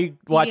great. I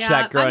watched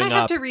that growing up. I might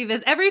have to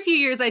revisit. Every few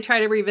years I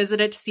try to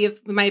revisit it to see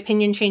if my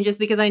opinion changes,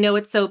 because I know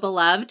it's so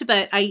beloved,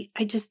 but I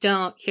just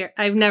don't care.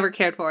 I've never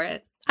cared for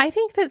it. I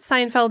think that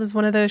Seinfeld is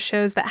one of those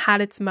shows that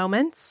had its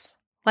moments.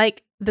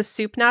 Like the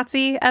Soup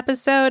Nazi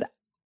episode,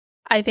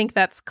 I think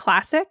that's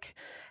classic,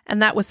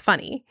 and that was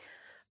funny.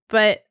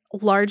 But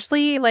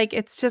largely, like,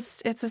 it's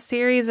a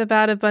series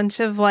about a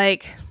bunch of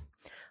like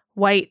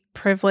white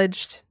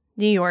privileged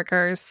New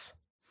Yorkers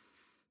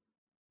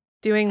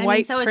doing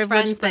white privileged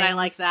Friends, things. but I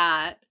like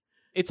that.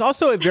 It's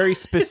also a very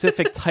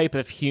specific type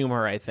of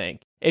humor, I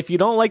think. If you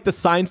don't like the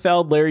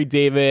Seinfeld, Larry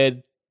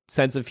David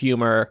sense of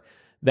humor,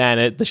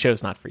 then the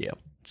show's not for you.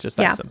 It's just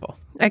that simple.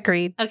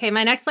 Agreed. Okay,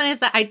 my next one is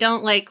that I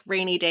don't like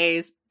Rainy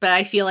Days, but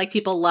I feel like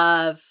people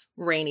love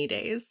Rainy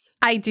Days.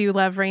 I do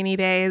love Rainy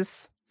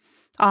Days.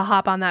 I'll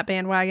hop on that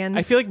bandwagon.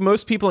 I feel like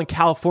most people in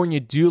California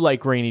do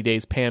like Rainy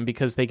Days, Pam,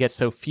 because they get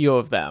so few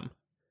of them.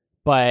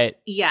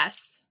 But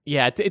yes.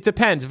 Yeah, it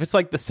depends. If it's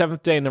like the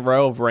 7th day in a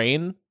row of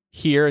rain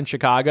here in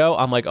Chicago,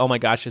 I'm like, oh my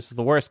gosh, this is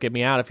the worst. Get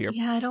me out of here.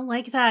 Yeah, I don't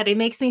like that. It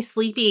makes me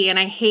sleepy, and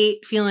I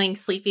hate feeling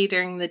sleepy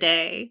during the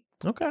day.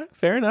 Okay,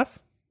 fair enough.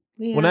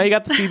 Yeah. Well, now you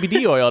got the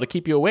CBD oil to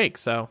keep you awake,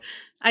 so.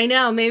 I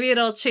know. Maybe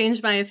it'll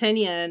change my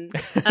opinion.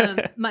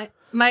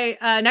 My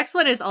next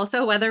one is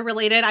also weather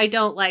related. I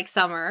don't like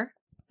summer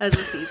as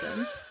a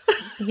season.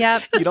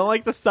 Yep. You don't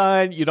like the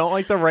sun. You don't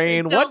like the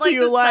rain. What do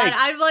you like?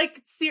 I'm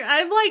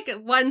like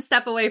one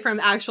step away from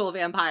actual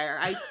vampire.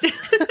 I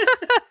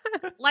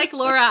like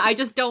Laura. I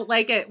just don't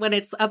like it when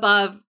it's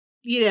above,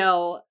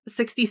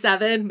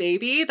 67,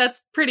 maybe.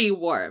 That's pretty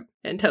warm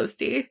and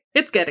toasty.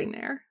 It's getting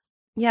there.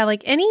 Yeah,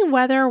 like any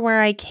weather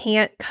where I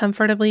can't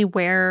comfortably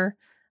wear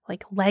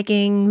like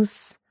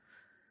leggings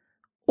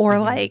or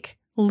like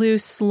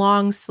loose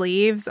long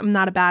sleeves, I'm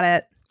not about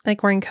it. I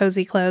like wearing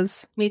cozy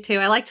clothes. Me too.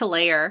 I like to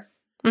layer.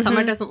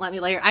 Summer doesn't let me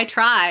layer. I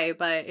try,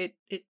 but it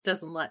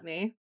doesn't let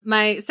me.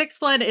 My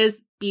sixth one is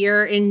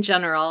beer in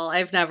general.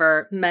 I've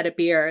never met a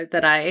beer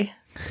that I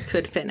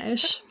could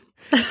finish.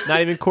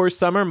 Not even Coors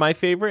Summer, my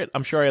favorite.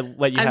 I'm sure I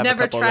let you have a couple of those. I've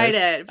never tried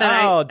it,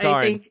 but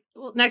I think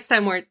next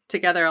time we're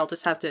together, I'll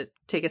just have to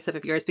take a sip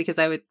of yours, because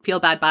I would feel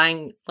bad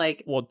buying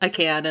a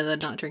can and then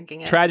not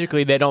drinking it.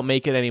 Tragically, they don't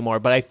make it anymore,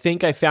 but I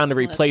think I found a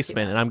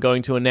replacement, and I'm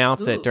going to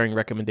announce it during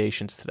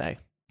recommendations today.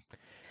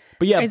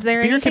 But yeah,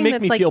 beer can make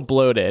me feel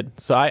bloated,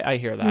 so I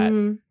hear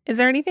that. Is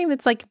there anything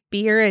that's like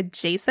beer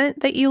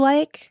adjacent that you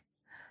like?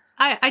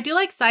 I do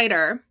like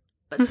cider,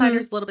 but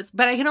cider's a little bit...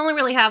 But I can only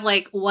really have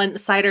like one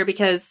cider,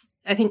 because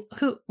I think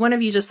one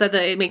of you just said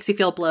that it makes you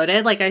feel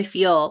bloated. Like, I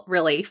feel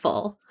really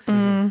full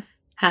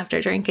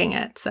after drinking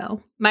it.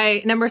 So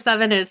my number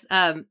 7 is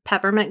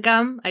peppermint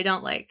gum. I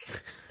don't like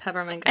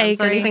peppermint gum.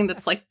 So anything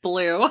that's like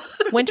blue.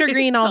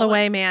 Wintergreen all the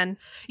way, man.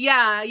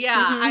 Yeah.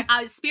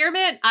 I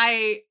spearmint,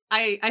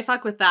 I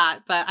fuck with that,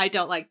 but I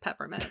don't like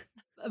peppermint.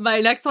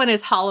 My next one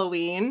is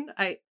Halloween.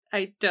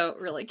 I don't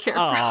really care for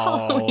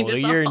Halloween.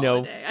 You're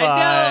no fun.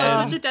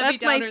 I know.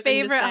 That's my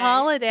favorite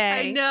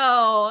holiday. I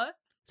know.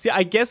 See,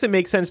 I guess it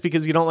makes sense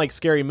because you don't like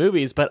scary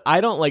movies, but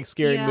I don't like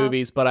scary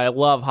movies, but I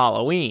love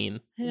Halloween.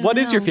 What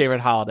is your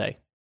favorite holiday?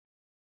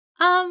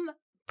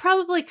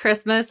 Probably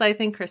Christmas. I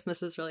think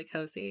Christmas is really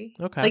cozy.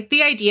 Okay. Like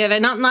the idea of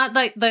it, not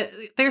like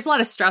there's a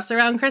lot of stress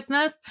around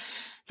Christmas.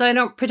 So I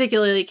don't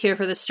particularly care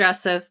for the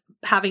stress of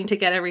having to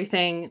get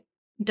everything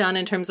done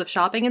in terms of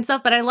shopping and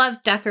stuff, but I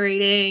love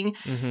decorating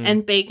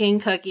and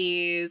baking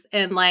cookies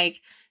and like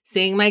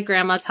seeing my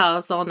grandma's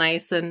house all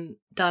nice and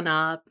done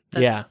up.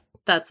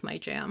 That's my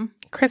jam.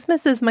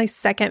 Christmas is my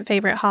second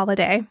favorite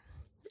holiday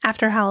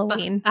after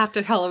Halloween.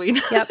 After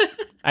Halloween. Yep.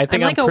 I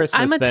think I'm Christmas.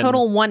 I'm a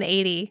total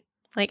 180,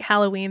 like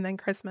Halloween then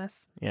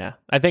Christmas. Yeah.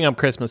 I think I'm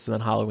Christmas and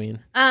then Halloween.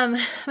 My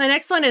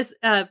next one is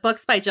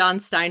books by John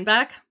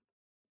Steinbeck.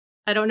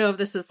 I don't know if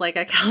this is like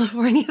a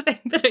California thing,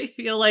 but I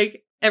feel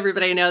like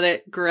everybody I know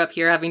that grew up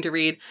here having to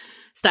read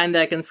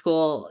Steinbeck in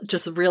school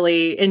just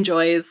really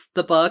enjoys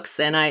the books,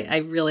 and I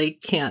really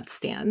can't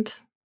stand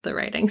the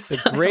writing style.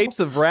 The Grapes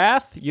of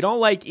Wrath? You don't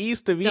like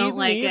East of Eden? Don't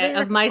like either? it.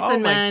 Of Mice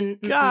and Men.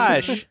 My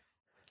gosh.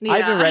 Yeah. I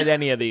haven't read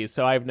any of these,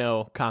 so I have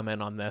no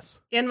comment on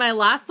this. And my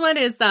last one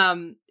is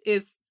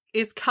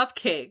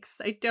cupcakes.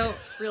 I don't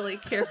really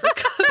care for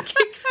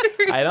cupcakes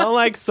very I don't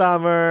like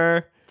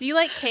summer. Do you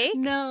like cake?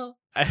 No.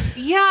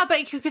 Yeah,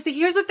 but because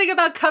here's the thing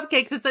about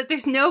cupcakes is that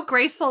there's no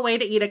graceful way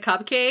to eat a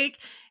cupcake.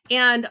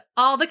 And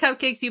all the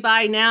cupcakes you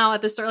buy now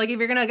at the store, like if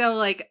you're going to go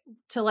like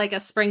to like a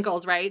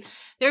Sprinkles, right?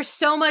 There's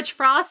so much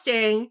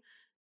frosting.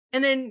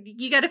 And then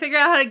you got to figure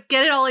out how to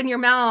get it all in your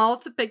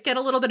mouth, but get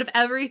a little bit of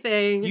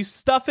everything. You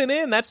stuff it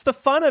in. That's the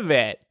fun of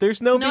it. There's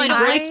no being I don't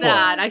graceful. like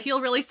that. I feel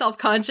really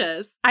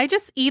self-conscious. I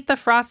just eat the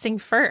frosting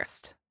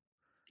first.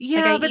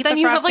 Yeah, Like, but eat then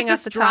the you have frosting like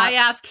off this the top.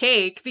 dry-ass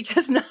cake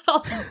because not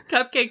all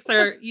cupcakes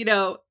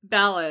are,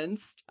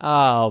 balanced.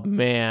 Oh,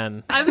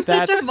 man. I'm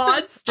such a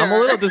monster. I'm a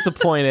little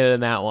disappointed in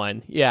that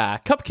one. Yeah.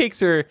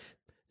 Cupcakes are...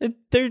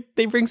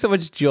 They bring so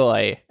much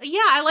joy.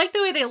 Yeah, I like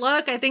the way they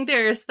look. I think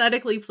they're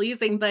aesthetically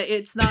pleasing, but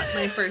it's not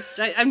my first.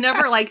 I'm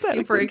never like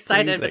super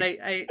excited, but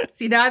I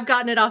see now I've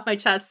gotten it off my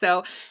chest,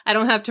 so I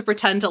don't have to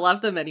pretend to love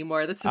them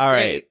anymore. This is all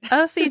great. Right.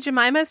 Oh, see,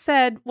 Jemima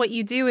said what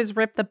you do is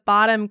rip the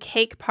bottom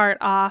cake part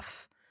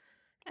off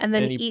and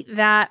then eat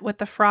that with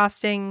the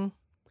frosting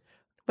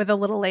with a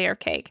little layer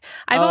cake.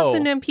 I've also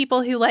known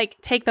people who like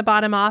take the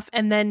bottom off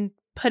and then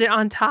put it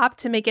on top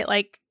to make it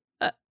like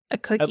a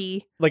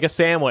cookie. Like a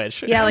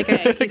sandwich. Yeah, like a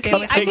cookie See,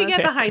 sandwich. I can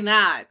get behind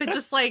that, but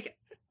just like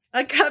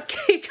a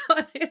cupcake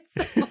on its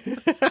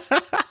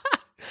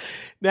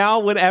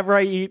Now, whenever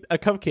I eat a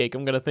cupcake,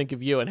 I'm going to think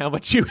of you and how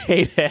much you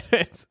hate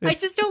it. I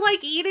just don't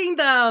like eating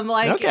them.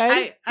 Like,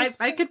 okay.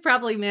 I could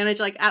probably manage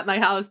like at my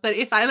house, but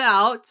if I'm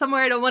out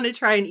somewhere, I don't want to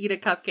try and eat a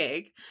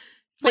cupcake.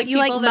 It's But you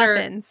like people that are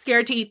muffins.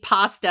 scared to eat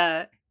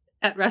pasta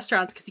at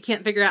restaurants because you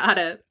can't figure out how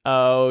to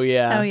Oh,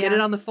 yeah. get it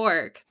on the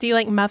fork. Do you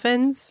like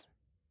muffins?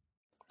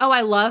 Oh,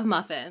 I love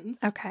muffins.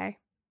 Okay.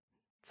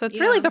 So it's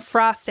really the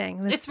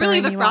frosting. That's It's really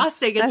the throwing you off.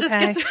 frosting. It just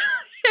Okay. gets.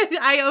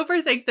 I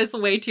overthink this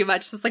way too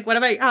much. Just like, how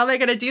am I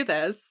going to do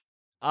this?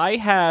 I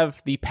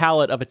have the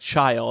palate of a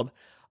child.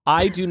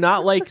 I do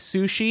not like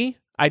sushi.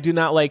 I do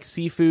not like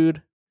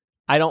seafood.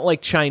 I don't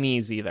like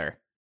Chinese either.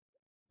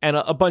 And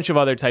a bunch of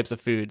other types of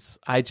foods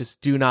I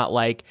just do not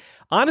like.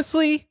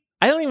 Honestly,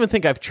 I don't even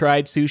think I've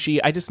tried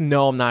sushi. I just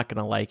know I'm not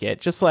going to like it.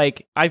 Just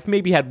like I've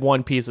maybe had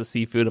one piece of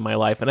seafood in my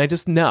life, and I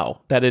just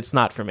know that it's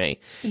not for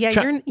me.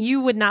 Yeah, you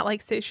would not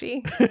like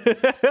sushi.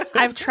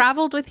 I've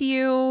traveled with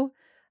you.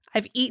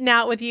 I've eaten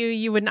out with you.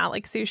 You would not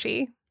like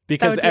sushi.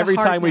 Because would be a every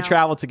hard time we no.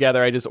 travel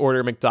together, I just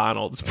order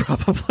McDonald's,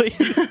 probably.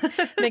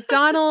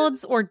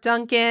 McDonald's or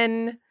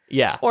Dunkin'.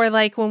 Yeah. Or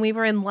like when we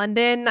were in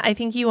London, I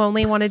think you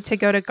only wanted to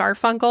go to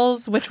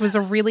Garfunkel's, which was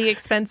a really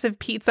expensive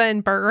pizza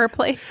and burger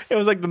place. It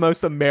was like the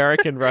most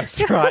American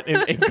restaurant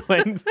in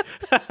England.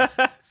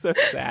 So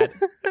sad.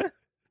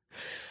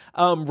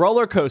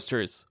 Roller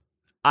coasters.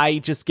 I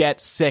just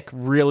get sick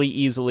really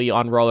easily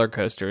on roller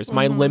coasters.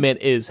 My limit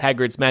is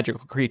Hagrid's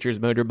Magical Creatures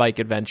Motorbike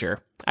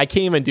Adventure. I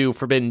can't even do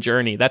Forbidden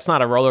Journey. That's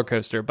not a roller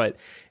coaster, but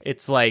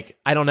it's like,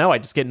 I don't know. I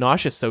just get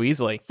nauseous so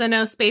easily. So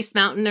no Space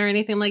Mountain or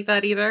anything like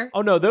that either?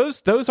 Oh, no,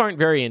 those aren't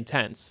very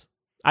intense.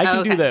 I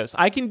can do those.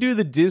 I can do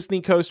the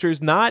Disney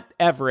coasters, not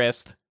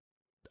Everest.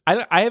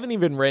 I haven't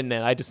even ridden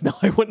it. I just know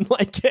I wouldn't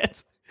like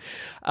it.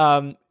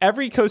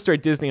 Every coaster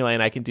at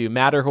Disneyland I can do.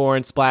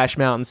 Matterhorn, Splash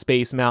Mountain,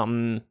 Space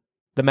Mountain,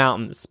 the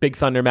mountains, Big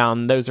Thunder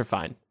Mountain, those are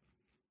fine.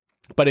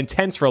 But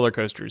intense roller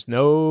coasters,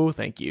 no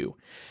thank you.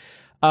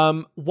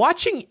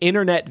 Watching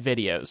internet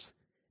videos.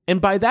 And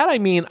by that I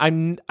mean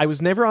I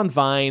was never on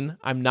Vine,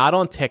 I'm not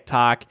on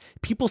TikTok.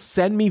 People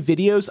send me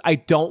videos, I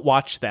don't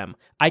watch them.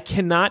 I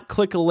cannot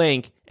click a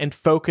link and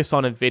focus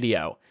on a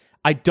video.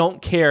 I don't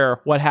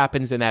care what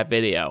happens in that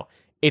video.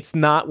 It's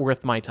not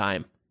worth my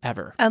time,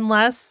 ever.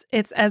 Unless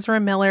it's Ezra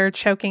Miller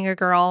choking a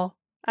girl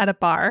at a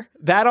bar.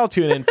 That I'll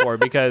tune in for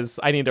because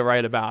I need to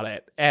write about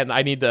it and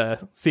I need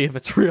to see if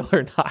it's real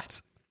or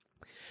not.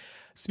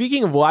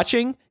 Speaking of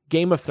watching,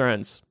 Game of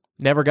Thrones.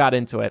 Never got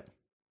into it.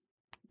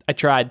 I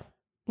tried.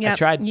 Yeah, I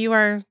tried. You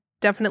are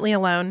definitely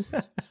alone.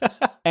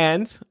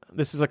 And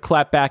this is a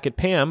clap back at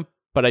Pam,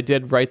 but I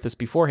did write this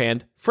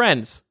beforehand.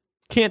 Friends.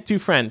 Can't do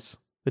Friends,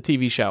 the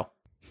TV show.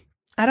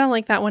 I don't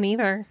like that one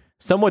either.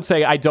 Some would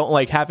say I don't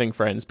like having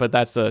friends, but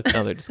that's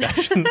another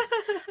discussion.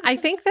 I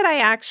think that I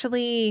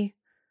actually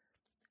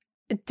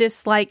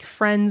dislike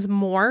Friends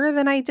more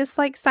than I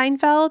dislike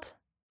Seinfeld.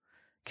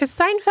 Because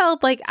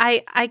Seinfeld, like,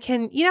 I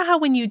can, you know how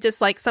when you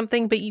dislike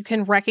something, but you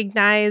can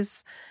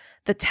recognize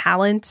the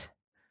talent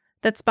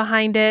that's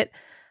behind it?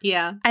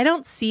 Yeah. I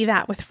don't see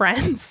that with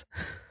Friends.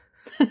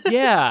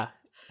 Yeah.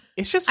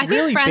 It's just I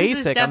really think Friends basic.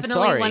 is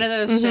definitely I'm sorry. one of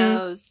those Mhm.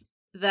 shows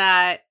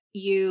that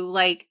you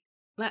like.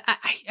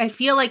 I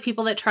feel like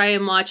people that try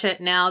and watch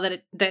it now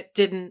that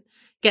didn't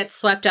get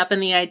swept up in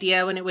the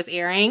idea when it was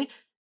airing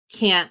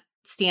can't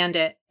stand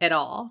it at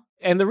all.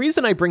 And the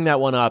reason I bring that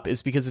one up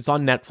is because it's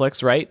on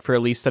Netflix, right? For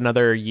at least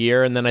another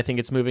year. And then I think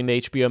it's moving to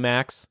HBO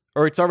Max.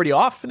 Or it's already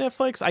off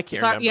Netflix? I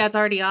can't remember. Yeah, it's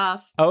already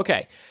off.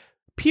 Okay.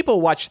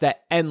 People watch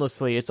that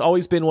endlessly. It's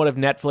always been one of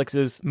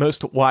Netflix's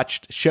most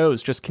watched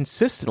shows, just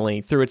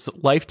consistently through its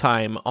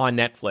lifetime on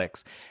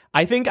Netflix.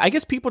 I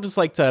guess people just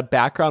like to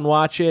background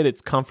watch it.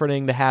 It's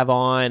comforting to have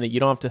on. You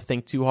don't have to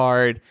think too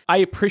hard. I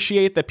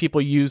appreciate that people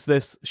use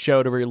this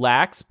show to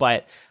relax,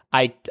 but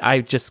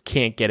I just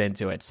can't get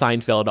into it.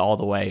 Seinfeld all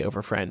the way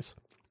over Friends.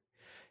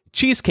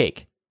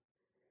 Cheesecake.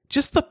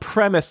 Just the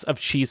premise of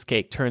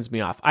cheesecake turns me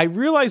off. I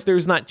realize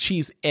there's not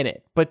cheese in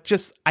it, but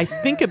just I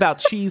think about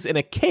cheese in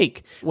a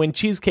cake when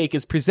cheesecake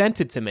is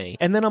presented to me.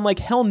 And then I'm like,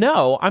 hell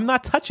no, I'm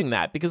not touching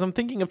that because I'm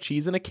thinking of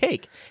cheese in a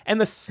cake. And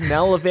the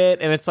smell of it,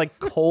 and it's like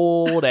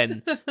cold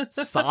and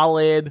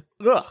solid.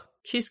 Ugh.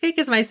 Cheesecake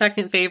is my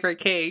second favorite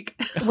cake.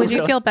 Would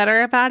you feel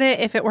better about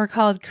it if it were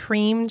called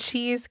cream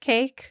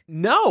cheesecake?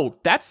 No,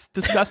 that's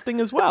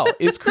disgusting as well.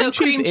 Is cream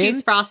cheese cream in?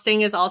 cheese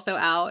frosting is also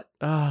out.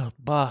 Oh,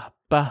 bah.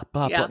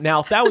 Yeah. Now,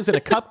 if that was in a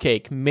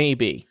cupcake,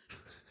 maybe.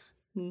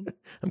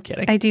 I'm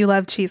kidding. I do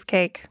love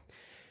cheesecake.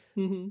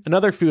 Mm-hmm.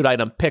 Another food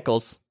item,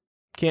 pickles.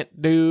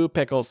 Can't do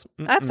pickles.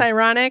 Mm-mm. That's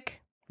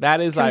ironic. That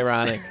is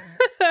ironic.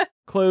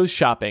 Clothes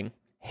shopping.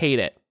 Hate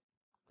it.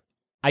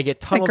 I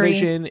get tunnel Agree.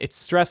 vision. It's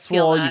Feel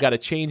stressful. that. You got to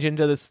change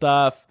into this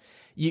stuff.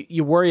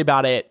 You worry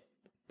about it.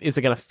 Is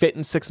it going to fit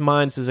in 6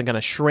 months? Is it going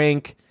to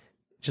shrink?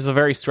 Just a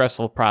very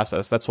stressful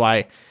process. That's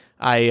why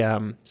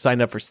I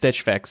signed up for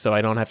Stitch Fix, so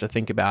I don't have to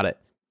think about it.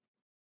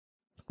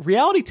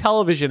 Reality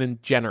television in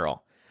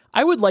general,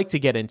 I would like to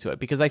get into it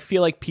because I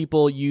feel like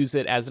people use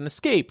it as an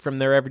escape from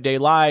their everyday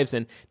lives,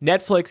 and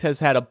Netflix has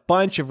had a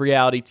bunch of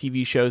reality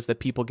TV shows that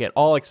people get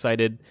all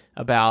excited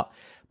about,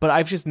 but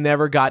I've just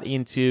never got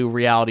into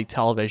reality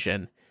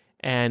television.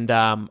 And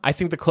I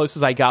think the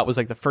closest I got was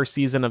like the first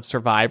season of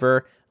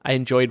Survivor. I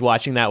enjoyed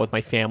watching that with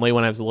my family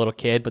when I was a little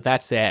kid, but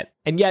that's it.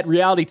 And yet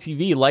reality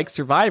TV like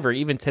Survivor,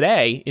 even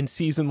today in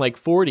season like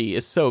 40,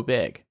 is so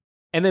big.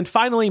 And then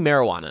finally,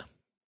 marijuana.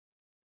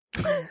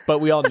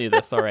 But we all knew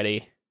this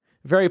already.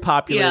 Very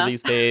popular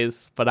these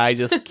days, but I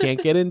just can't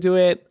get into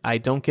it. I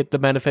don't get the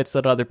benefits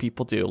that other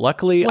people do.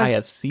 Luckily, I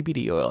have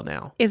CBD oil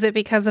now. Is it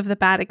because of the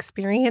bad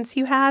experience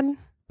you had?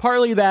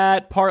 Partly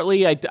that,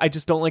 partly I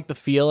just don't like the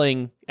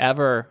feeling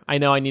ever. I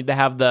know I need to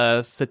have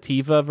the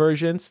sativa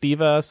version.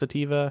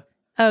 Sativa.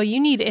 Oh, you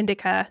need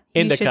indica.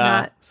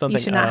 Indica, You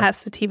should not have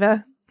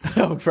sativa.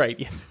 Oh, right,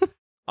 yes.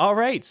 All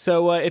right,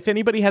 so if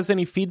anybody has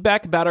any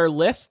feedback about our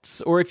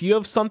lists, or if you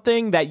have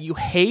something that you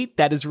hate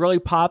that is really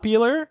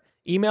popular,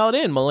 email it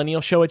in,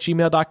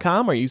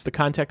 millennialshow@gmail.com, or use the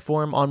contact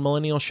form on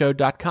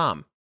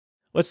millennialshow.com.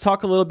 Let's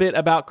talk a little bit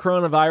about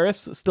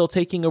coronavirus still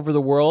taking over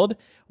the world.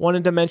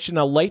 Wanted to mention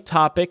a light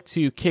topic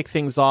to kick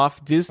things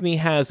off. Disney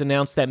has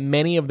announced that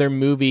many of their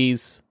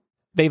movies,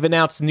 they've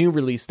announced new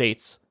release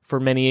dates for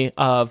many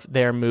of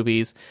their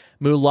movies.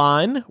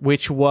 Mulan,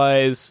 which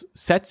was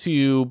set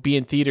to be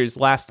in theaters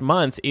last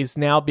month, is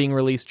now being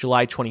released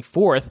July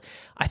 24th.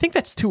 I think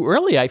that's too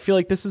early. I feel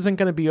like this isn't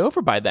going to be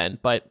over by then,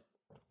 but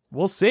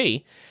we'll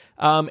see.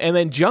 And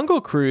then Jungle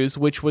Cruise,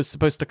 which was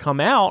supposed to come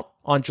out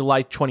on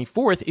July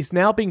 24th, is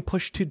now being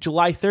pushed to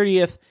July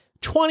 30th,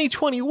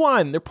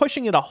 2021. They're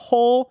pushing it a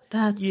whole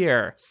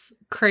year. That's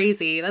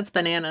crazy. That's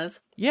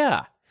bananas.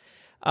 Yeah.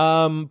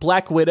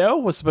 Black Widow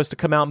was supposed to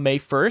come out May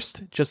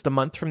 1st, just a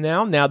month from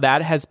now. Now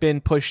that has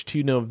been pushed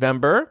to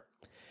November.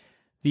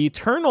 The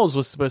Eternals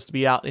was supposed to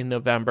be out in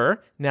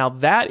November. Now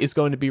that is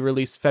going to be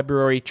released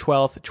February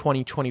 12th,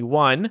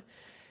 2021.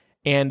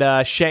 And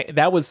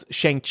that was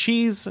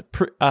Shang-Chi's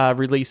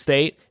release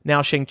date.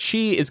 Now Shang-Chi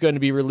is going to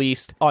be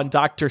released on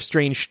Doctor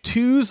Strange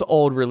 2's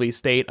old release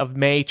date of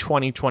May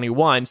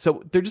 2021.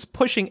 So they're just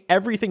pushing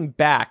everything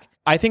back.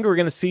 I think we're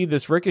going to see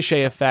this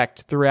ricochet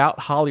effect throughout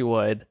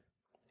Hollywood.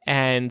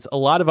 And a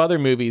lot of other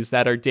movies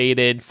that are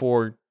dated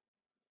for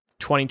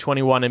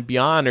 2021 and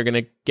beyond are going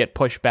to get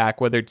pushed back,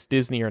 whether it's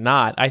Disney or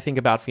not. I think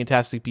about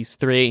Fantastic Beasts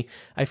 3.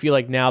 I feel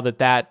like now that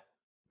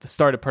the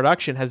start of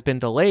production has been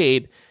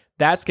delayed,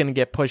 that's going to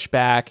get pushed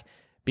back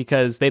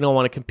because they don't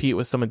want to compete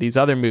with some of these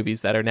other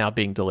movies that are now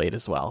being delayed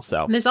as well.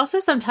 So And there's also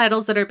some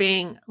titles that are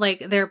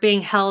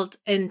being held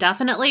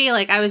indefinitely.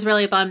 Like I was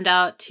really bummed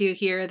out to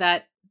hear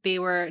that they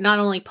were not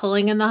only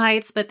pulling In the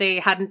Heights, but they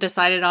hadn't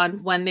decided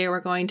on when they were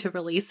going to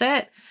release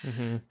it.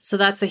 Mm-hmm. So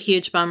that's a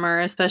huge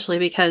bummer, especially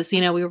because,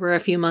 we were a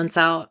few months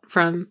out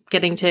from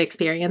getting to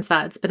experience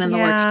that. It's been in the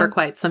works for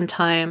quite some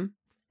time.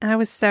 And I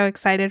was so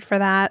excited for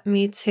that.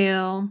 Me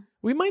too.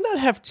 We might not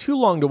have too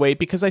long to wait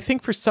because I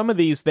think for some of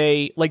these,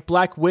 they, like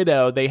Black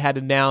Widow, they had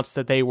announced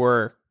that they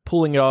were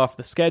pulling it off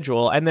the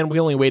schedule. And then we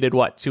only waited,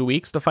 2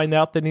 weeks to find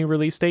out the new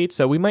release date.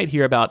 So we might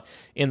hear about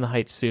In the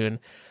Heights soon.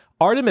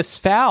 Artemis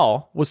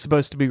Fowl was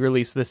supposed to be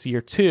released this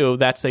year, too.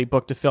 That's a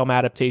book-to-film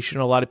adaptation.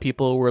 A lot of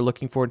people were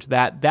looking forward to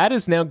that. That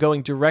is now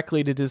going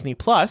directly to Disney+.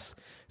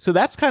 So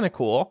that's kind of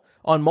cool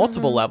on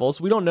multiple levels.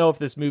 We don't know if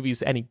this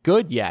movie's any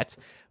good yet,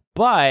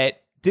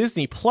 but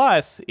Disney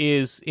Plus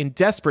is in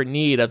desperate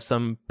need of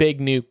some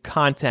big new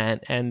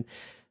content, and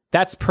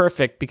that's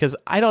perfect because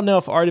I don't know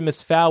if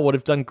Artemis Fowl would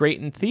have done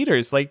great in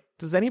theaters. Like,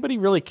 does anybody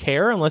really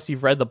care unless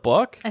you've read the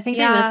book? I think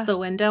they missed the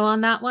window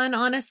on that one,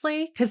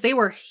 honestly, because they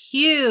were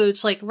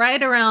huge, like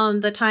right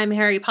around the time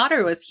Harry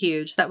Potter was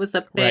huge. That was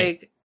the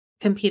big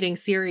competing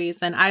series.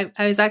 And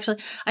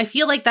I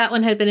feel like that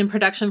one had been in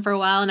production for a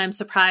while, and I'm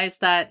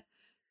surprised that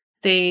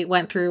they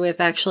went through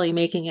with actually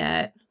making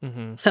it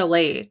so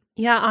late.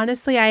 Yeah,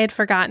 honestly, I had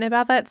forgotten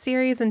about that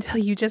series until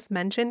you just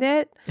mentioned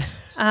it.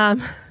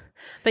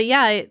 But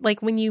yeah,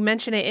 like when you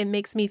mention it, it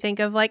makes me think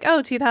of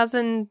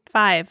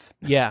 2005.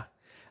 Yeah.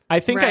 I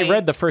think I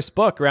read the first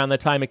book around the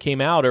time it came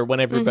out or when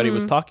everybody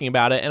was talking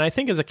about it. And I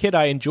think as a kid,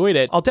 I enjoyed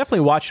it. I'll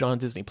definitely watch it on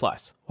Disney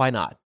Plus. Why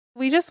not?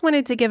 We just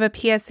wanted to give a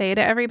PSA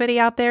to everybody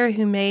out there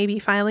who may be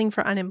filing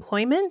for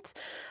unemployment,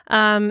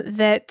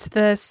 that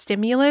the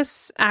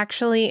stimulus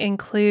actually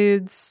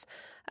includes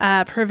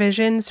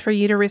provisions for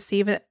you to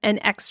receive an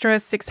extra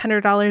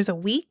 $600 a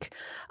week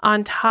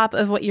on top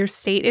of what your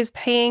state is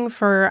paying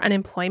for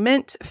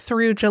unemployment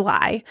through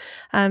July.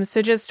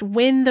 So just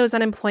when those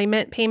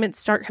unemployment payments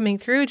start coming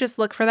through, just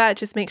look for that.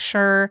 Just make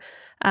sure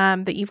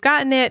that you've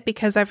gotten it,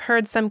 because I've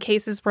heard some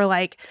cases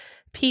where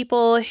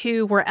people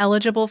who were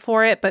eligible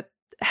for it, but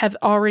have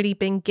already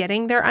been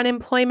getting their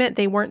unemployment,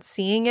 they weren't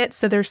seeing it,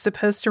 so they're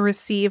supposed to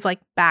receive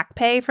back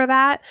pay for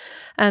that.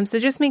 So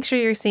just make sure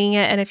you're seeing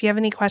it, and if you have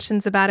any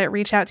questions about it,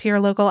 reach out to your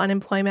local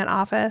unemployment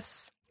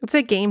office. It's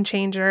a game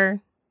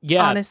changer,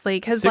 honestly,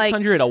 because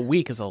 $600 a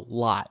week is a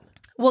lot.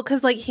 Well,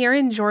 because here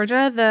in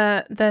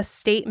Georgia, the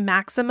state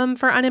maximum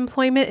for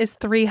unemployment is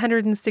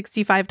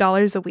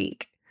 $365 a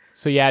week.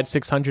 So you add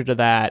 600 to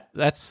that.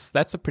 That's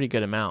a pretty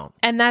good amount.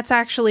 And that's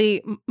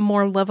actually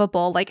more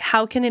livable.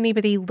 How can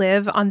anybody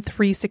live on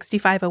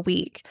 $365 a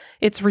week?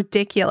 It's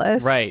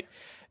ridiculous. Right.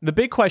 The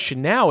big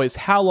question now is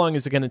how long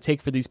is it going to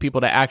take for these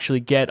people to actually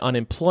get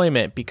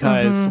unemployment?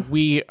 Because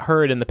we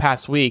heard in the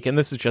past week, and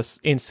this is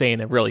just insane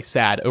and really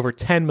sad, over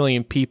 10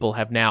 million people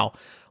have now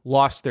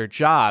lost their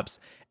jobs.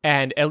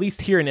 And at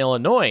least here in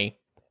Illinois,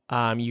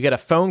 you get a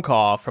phone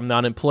call from the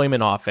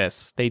unemployment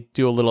office. They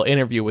do a little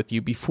interview with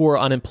you before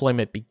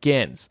unemployment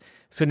begins.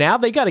 So now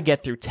they got to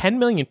get through 10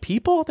 million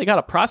people. They got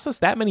to process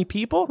that many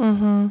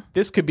people.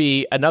 This could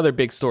be another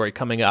big story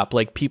coming up.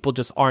 People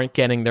just aren't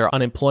getting their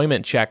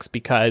unemployment checks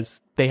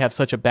because they have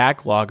such a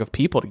backlog of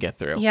people to get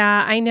through.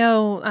 Yeah, I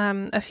know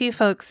a few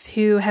folks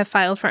who have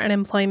filed for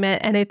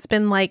unemployment, and it's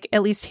been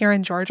at least here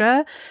in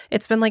Georgia,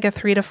 it's been a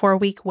 3 to 4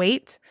 week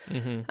wait,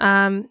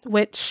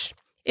 which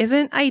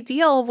isn't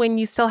ideal when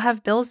you still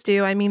have bills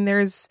due. I mean,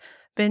 there's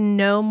been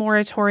no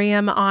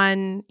moratorium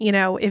on,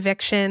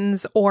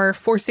 evictions or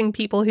forcing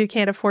people who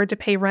can't afford to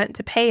pay rent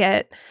to pay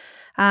it.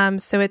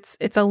 So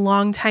it's a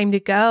long time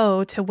to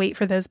go to wait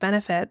for those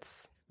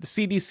benefits. The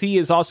CDC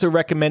is also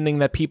recommending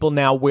that people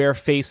now wear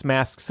face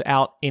masks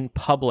out in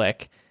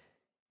public.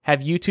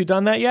 Have you two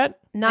done that yet?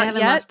 Not I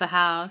haven't yet. left the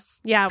house.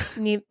 Yeah,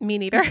 me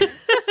neither.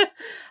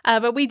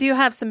 But we do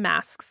have some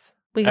masks.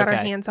 We got our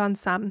hands on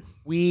some.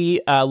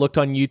 We looked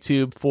on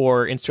YouTube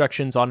for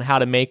instructions on how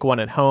to make one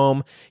at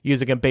home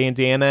using a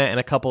bandana and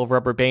a couple of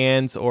rubber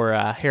bands or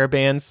hair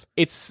bands.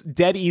 It's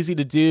dead easy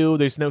to do.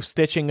 There's no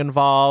stitching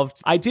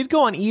involved. I did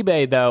go on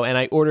eBay, though, and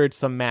I ordered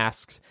some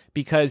masks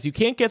because you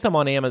can't get them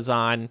on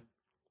Amazon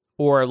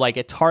or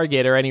at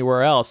Target or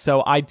anywhere else.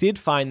 So I did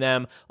find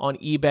them on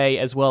eBay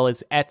as well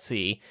as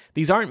Etsy.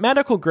 These aren't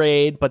medical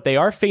grade, but they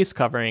are face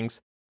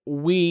coverings.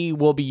 We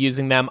will be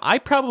using them. I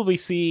probably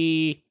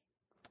see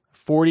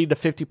 40 to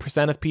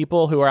 50% of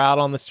people who are out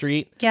on the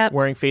street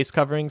wearing face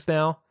coverings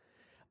now.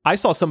 I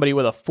saw somebody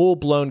with a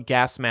full-blown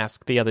gas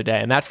mask the other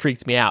day, and that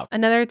freaked me out.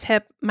 Another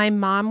tip, my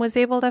mom was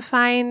able to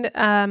find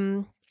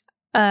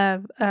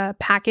a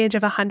package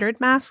of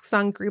 100 masks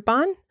on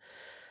Groupon.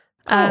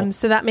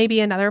 So that may be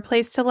another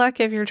place to look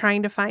if you're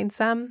trying to find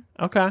some.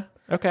 Okay.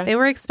 They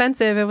were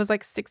expensive. It was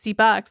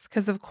 $60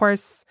 because, of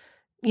course,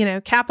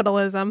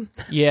 capitalism.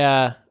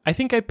 Yeah. I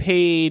think I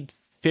paid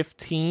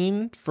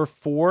 $15 for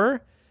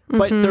 4.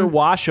 But they're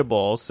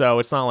washable, so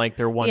it's not like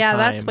they're one time. Yeah,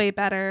 that's way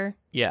better.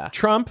 Yeah.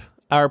 Trump,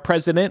 our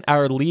president,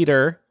 our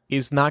leader,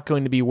 is not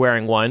going to be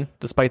wearing one,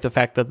 despite the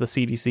fact that the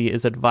CDC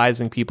is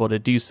advising people to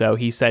do so.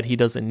 He said he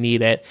doesn't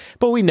need it,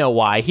 but we know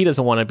why. He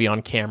doesn't want to be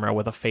on camera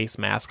with a face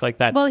mask like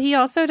that. Well, he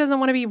also doesn't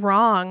want to be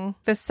wrong.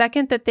 The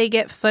second that they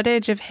get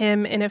footage of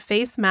him in a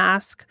face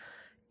mask,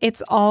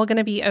 it's all going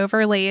to be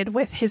overlaid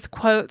with his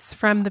quotes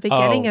from the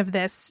beginning of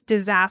this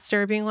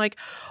disaster being like,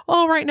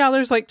 oh, right now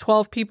there's like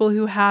 12 people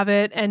who have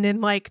it. And in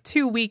like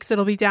 2 weeks,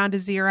 it'll be down to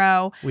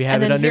 0. We have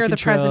and it then under here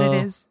control. the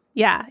president is,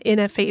 in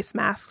a face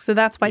mask. So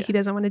that's why he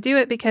doesn't want to do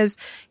it, because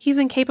he's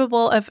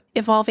incapable of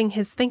evolving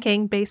his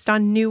thinking based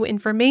on new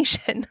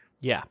information.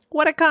 Yeah.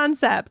 What a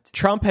concept.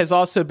 Trump has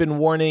also been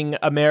warning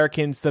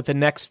Americans that the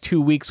next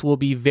 2 weeks will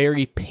be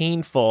very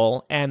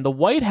painful, and the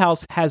White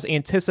House has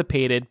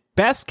anticipated,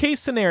 best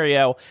case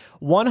scenario,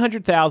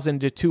 100,000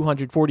 to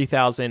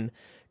 240,000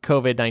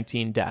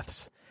 COVID-19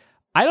 deaths.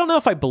 I don't know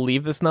if I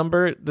believe this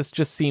number. This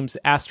just seems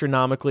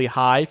astronomically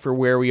high for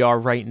where we are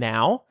right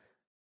now.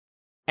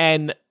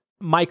 And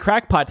my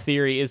crackpot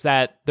theory is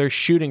that they're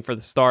shooting for the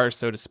stars,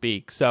 so to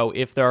speak. So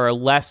if there are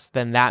less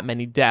than that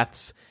many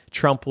deaths,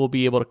 Trump will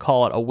be able to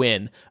call it a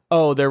win.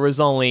 Oh, there was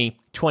only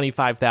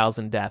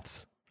 25,000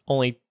 deaths.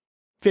 Only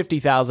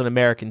 50,000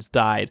 Americans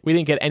died. We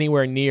didn't get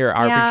anywhere near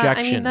our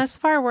projections. I mean, thus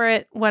far we're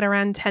at,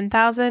 around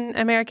 10,000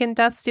 American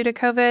deaths due to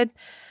COVID.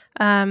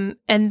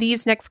 And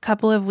these next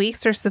couple of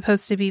weeks are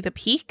supposed to be the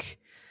peak.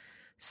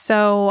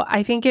 So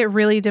I think it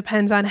really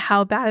depends on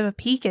how bad of a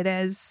peak it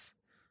is,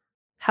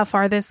 how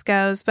far this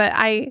goes. But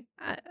I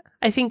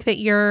think that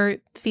your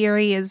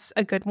theory is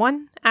a good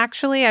one,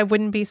 actually. I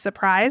wouldn't be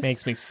surprised.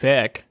 Makes me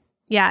sick.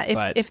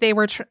 Yeah, if they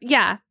were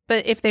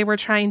but if they were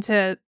trying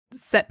to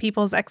set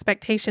people's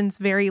expectations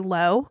very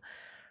low,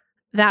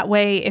 that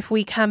way if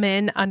we come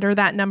in under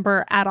that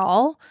number at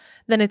all,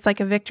 then it's like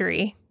a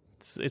victory.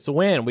 It's a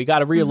win. We got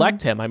to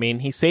reelect him. I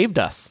mean, he saved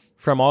us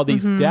from all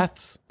these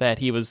deaths that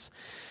he was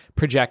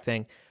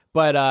projecting.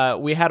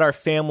 But we had our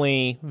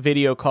family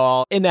video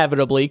call.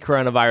 Inevitably,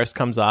 coronavirus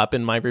comes up,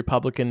 and my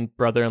Republican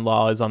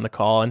brother-in-law is on the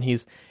call, and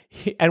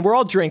and we're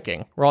all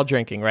drinking. We're all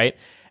drinking, right?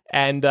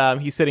 And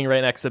he's sitting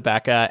right next to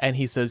Becca, and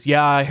he says,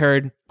 "Yeah, I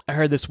heard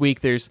this week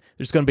there's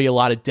going to be a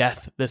lot of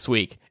death this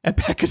week." And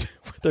Becca,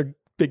 with her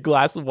big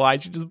glass of wine,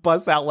 she just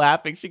busts out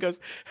laughing. She goes,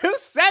 "Who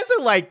says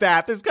it like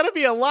that? There's going to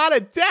be a lot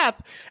of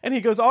death." And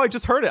he goes, "Oh, I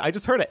just heard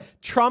it.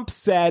 Trump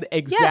said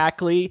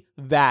exactly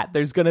that.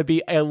 There's going to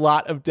be a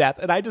lot of death."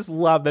 And I just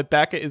love that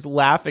Becca is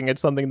laughing at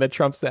something that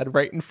Trump said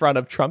right in front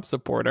of Trump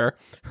supporter,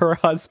 her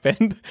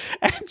husband.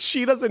 And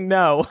she doesn't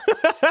know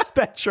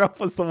that Trump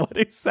was the one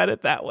who said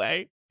it that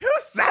way. Who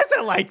says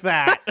it like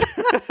that?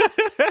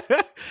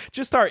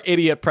 Just our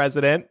idiot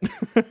president.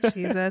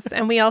 Jesus.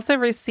 And we also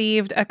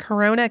received a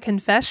Corona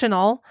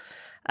confessional.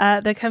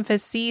 The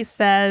confessee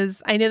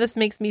says, "I know this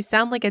makes me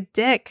sound like a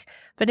dick,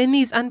 but in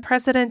these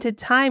unprecedented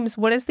times,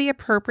 what is the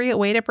appropriate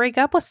way to break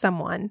up with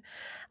someone?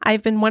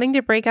 I've been wanting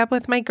to break up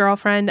with my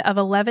girlfriend of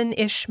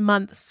 11-ish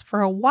months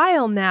for a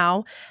while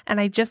now,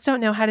 and I just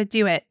don't know how to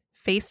do it.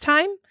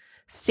 FaceTime?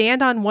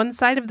 Stand on one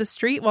side of the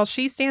street while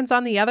she stands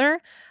on the other?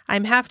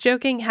 I'm half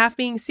joking, half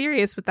being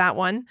serious with that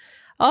one.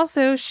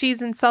 Also,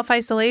 she's in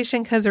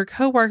self-isolation because her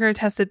coworker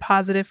tested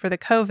positive for the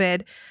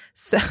COVID.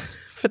 So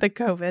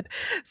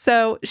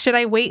should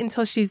I wait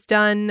until she's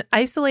done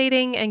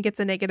isolating and gets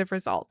a negative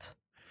result?"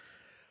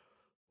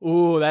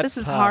 Ooh, this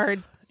is tough.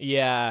 Hard.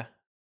 Yeah.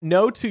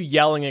 No to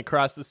yelling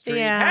across the street.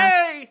 Yeah.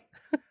 Hey,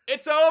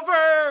 it's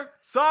over.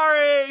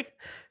 Sorry.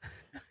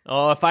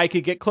 Oh, if I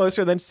could get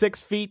closer than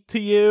 6 feet to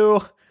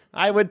you,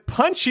 I would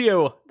punch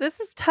you. This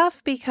is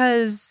tough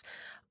because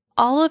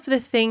all of the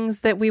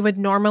things that we would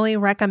normally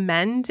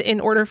recommend in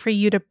order for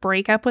you to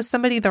break up with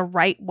somebody the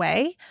right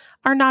way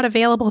are not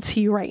available to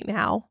you right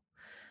now.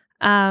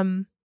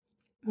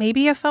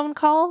 Maybe a phone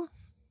call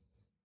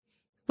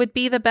would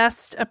be the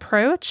best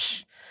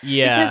approach.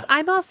 Yeah. Because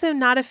I'm also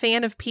not a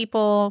fan of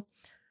people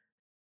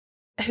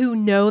who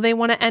know they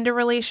want to end a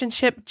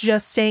relationship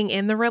just staying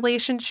in the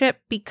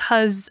relationship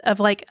because of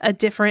like a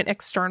different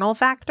external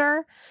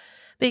factor.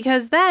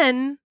 Because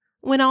then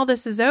when all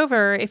this is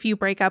over, if you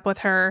break up with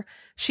her,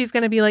 she's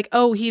going to be like,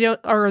 "Oh,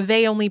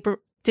 they only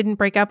didn't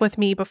break up with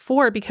me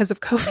before because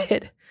of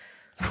COVID."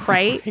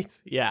 Right? Right.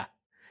 Yeah.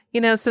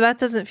 So that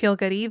doesn't feel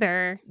good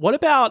either. What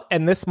about,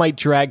 and this might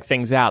drag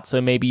things out,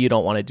 so maybe you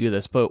don't want to do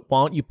this, but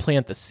why don't you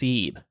plant the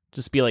seed?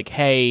 Just be like,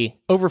 "Hey,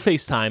 over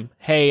FaceTime,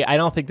 hey, I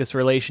don't think this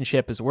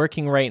relationship is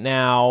working right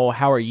now.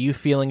 How are you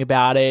feeling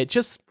about it?"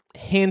 Just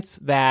hints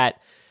that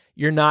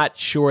you're not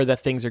sure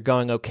that things are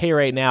going okay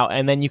right now.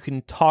 And then you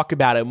can talk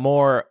about it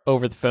more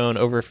over the phone,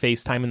 over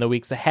FaceTime in the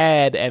weeks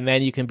ahead. And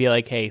then you can be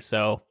like, "Hey,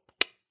 so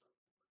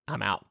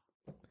I'm out."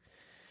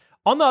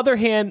 On the other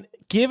hand,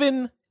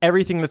 given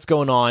everything that's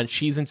going on,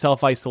 she's in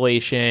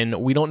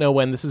self-isolation. We don't know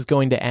when this is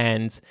going to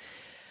end.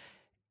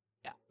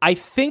 I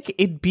think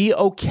it'd be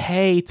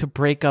okay to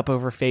break up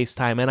over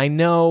FaceTime. And I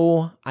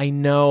know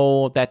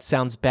that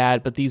sounds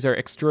bad, but these are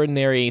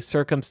extraordinary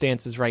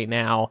circumstances right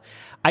now.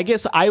 I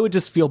guess I would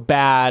just feel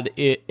bad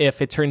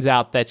if it turns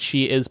out that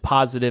she is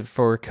positive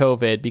for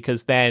COVID,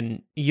 because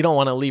then you don't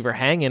want to leave her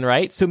hanging,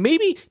 right? So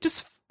maybe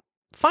just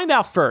find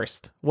out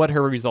first what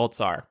her results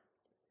are.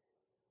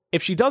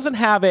 If she doesn't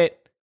have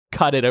it,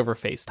 cut it over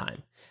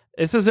FaceTime.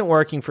 "This isn't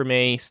working for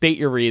me. State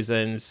your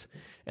reasons,"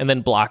 and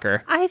then block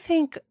her. I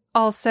think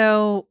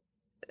also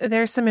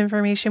there's some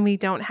information we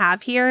don't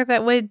have here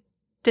that would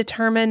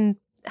determine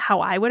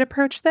how I would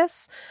approach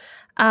this.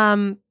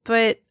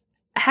 But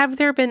have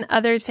there been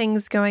other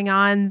things going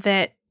on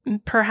that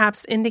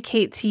perhaps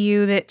indicate to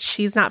you that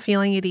she's not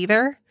feeling it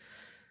either?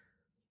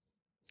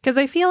 Because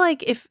I feel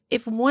like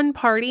if one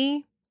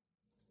party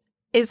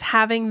is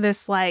having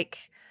this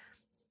like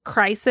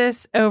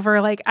crisis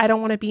over like, I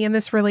don't want to be in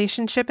this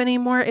relationship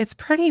anymore, it's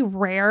pretty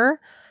rare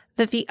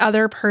that the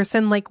other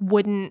person like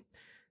wouldn't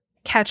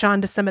catch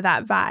on to some of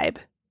that vibe.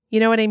 You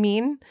know what I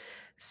mean?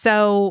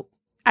 So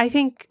I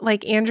think,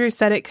 like Andrew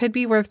said, it could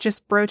be worth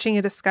just broaching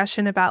a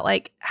discussion about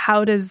like,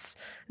 how does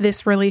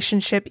this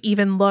relationship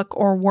even look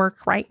or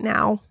work right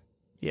now?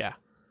 Yeah.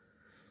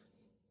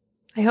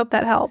 I hope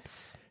that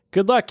helps.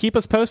 Good luck. Keep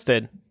us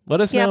posted.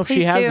 Let us know if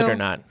she has it or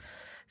not.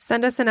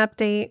 Send us an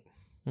update.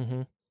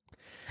 Mm-hmm.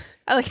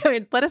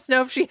 Let us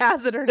know if she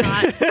has it or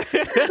not.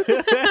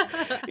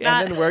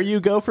 And then where you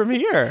go from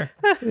here.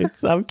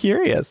 I'm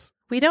curious.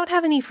 We don't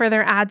have any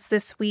further ads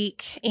this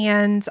week,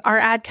 and our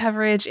ad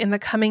coverage in the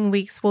coming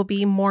weeks will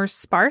be more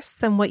sparse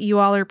than what you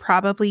all are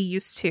probably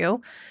used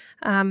to.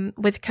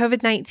 With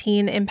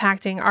COVID-19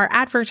 impacting our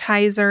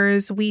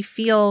advertisers, we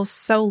feel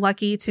so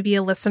lucky to be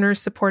a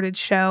listener-supported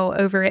show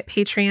over at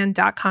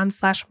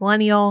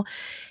patreon.com/millennial.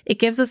 It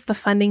gives us the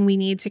funding we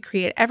need to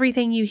create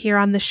everything you hear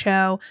on the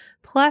show,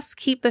 plus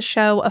keep the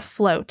show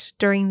afloat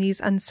during these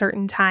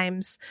uncertain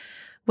times.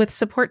 With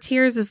support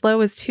tiers as low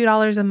as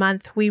 $2 a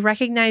month, we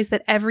recognize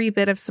that every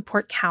bit of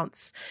support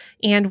counts,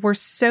 and we're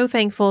so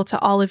thankful to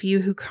all of you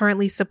who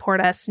currently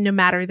support us, no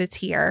matter the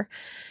tier.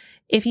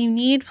 If you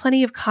need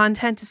plenty of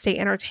content to stay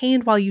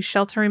entertained while you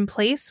shelter in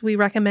place, we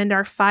recommend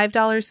our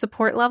 $5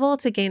 support level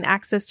to gain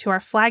access to our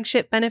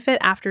flagship benefit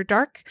After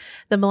Dark,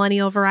 the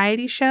Millennial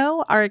Variety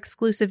Show, our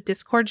exclusive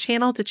Discord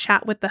channel to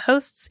chat with the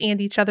hosts and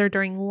each other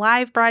during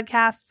live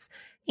broadcasts,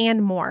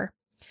 and more.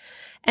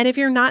 And if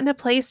you're not in a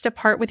place to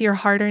part with your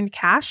hard-earned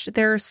cash,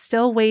 there are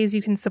still ways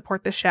you can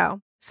support the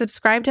show.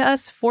 Subscribe to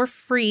us for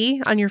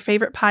free on your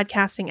favorite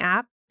podcasting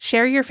app,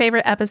 share your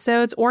favorite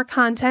episodes or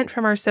content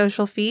from our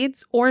social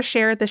feeds, or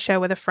share the show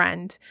with a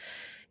friend.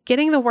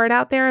 Getting the word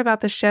out there about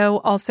the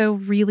show also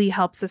really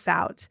helps us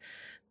out.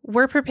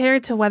 We're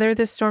prepared to weather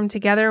this storm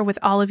together with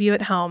all of you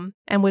at home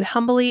and would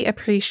humbly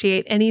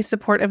appreciate any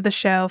support of the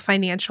show,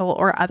 financial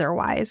or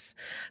otherwise.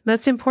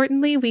 Most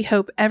importantly, we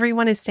hope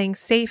everyone is staying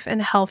safe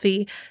and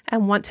healthy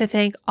and want to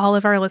thank all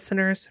of our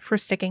listeners for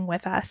sticking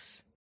with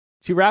us.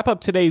 To wrap up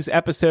today's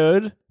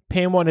episode,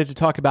 Pam wanted to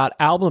talk about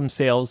album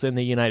sales in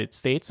the United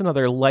States,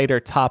 another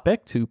lighter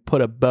topic to put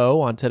a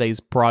bow on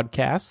today's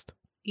broadcast.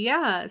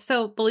 Yeah.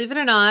 So believe it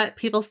or not,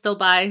 people still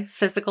buy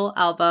physical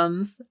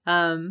albums.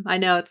 I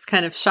know it's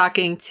kind of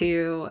shocking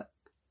to,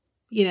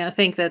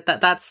 think that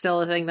that's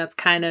still a thing that's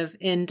kind of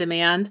in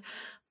demand,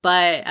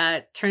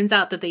 but turns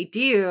out that they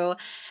do.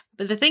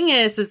 But the thing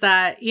is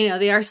that,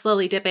 they are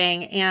slowly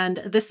dipping. And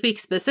this week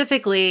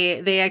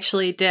specifically, they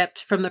actually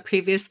dipped from the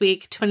previous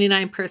week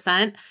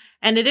 29%.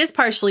 And it is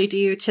partially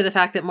due to the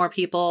fact that more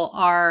people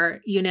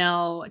are,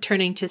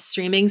 turning to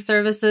streaming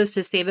services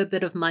to save a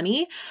bit of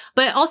money.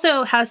 But it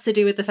also has to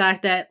do with the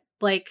fact that,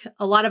 like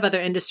a lot of other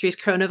industries,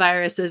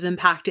 coronavirus is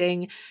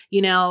impacting,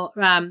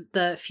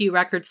 the few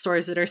record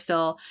stores that are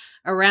still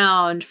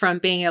around from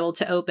being able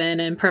to open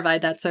and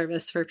provide that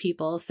service for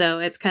people. So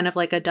it's kind of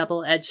like a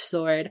double-edged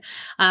sword.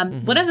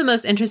 One of the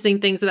most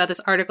interesting things about this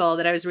article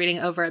that I was reading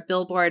over at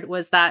Billboard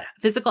was that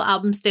physical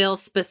album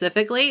sales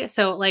specifically,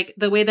 so like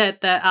the way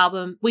that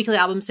the weekly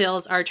album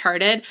sales are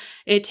charted,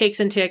 it takes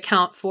into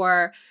account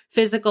for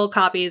physical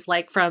copies,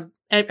 like from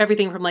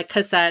everything from like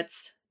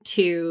cassettes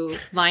to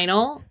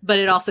vinyl, but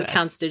it also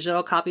counts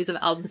digital copies of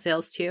album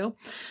sales too.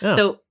 Oh.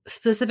 So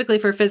specifically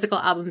for physical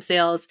album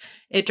sales,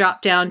 it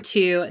dropped down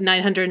to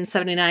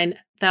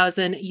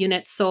 979,000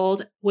 units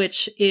sold,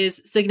 which is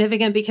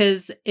significant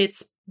because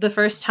it's the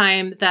first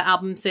time that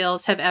album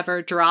sales have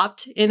ever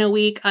dropped in a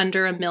week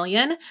under 1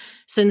 million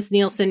since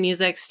Nielsen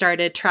Music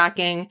started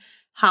tracking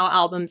how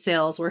album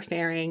sales were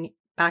faring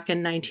back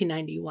in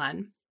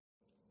 1991.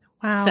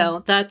 Wow.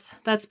 So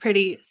that's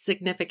pretty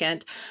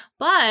significant.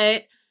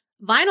 But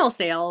vinyl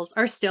sales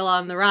are still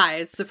on the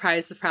rise.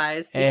 Surprise,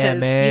 surprise.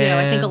 Because,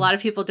 I think a lot of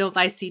people don't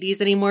buy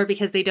CDs anymore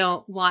because they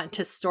don't want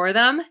to store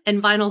them.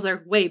 And vinyls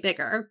are way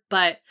bigger,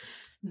 but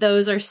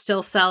those are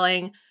still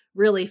selling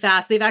really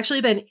fast. They've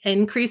actually been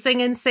increasing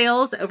in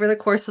sales over the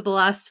course of the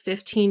last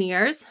 15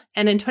 years.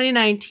 And in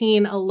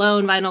 2019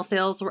 alone, vinyl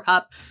sales were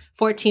up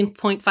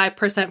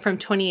 14.5% from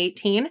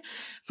 2018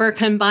 for a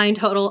combined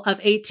total of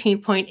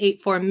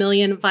 18.84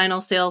 million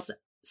vinyl sales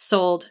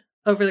sold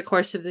over the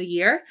course of the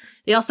year.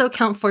 They also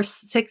account for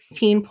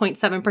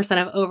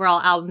 16.7% of overall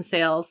album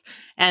sales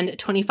and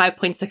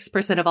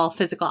 25.6% of all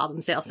physical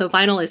album sales. So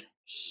vinyl is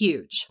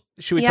huge.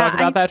 Should we talk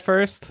about that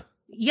first?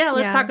 Yeah,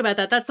 let's talk about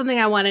that. That's something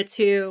I wanted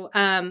to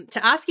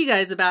ask you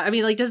guys about. I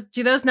mean, like,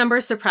 do those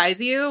numbers surprise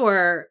you,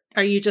 or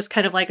are you just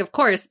kind of like, of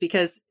course,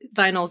 because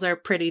vinyls are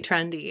pretty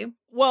trendy?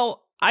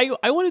 Well, I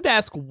wanted to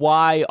ask,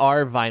 why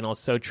are vinyls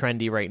so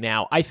trendy right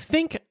now? I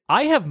think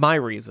I have my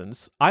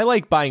reasons. I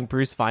like buying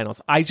Bruce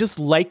vinyls. I just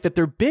like that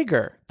they're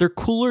bigger. They're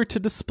cooler to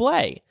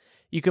display.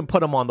 You can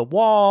put them on the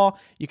wall.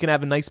 You can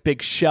have a nice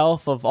big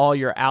shelf of all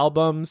your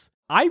albums.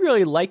 I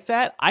really like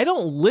that. I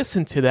don't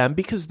listen to them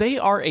because they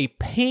are a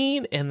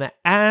pain in the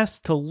ass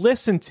to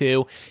listen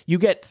to. You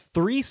get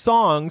 3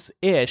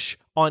 songs-ish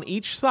on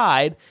each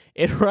side.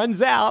 It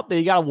runs out. Then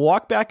you got to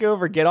walk back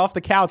over, get off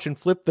the couch, and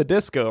flip the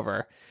disc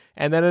over.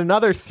 And then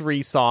another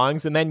 3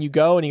 songs, and then you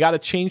go and you got to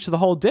change the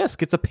whole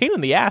disc. It's a pain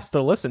in the ass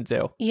to listen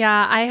to.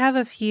 Yeah, I have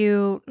a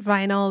few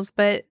vinyls,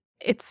 but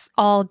it's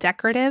all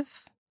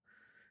decorative.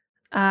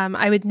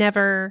 I would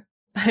never...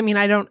 I mean,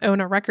 I don't own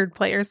a record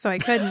player, so I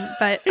couldn't,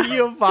 but...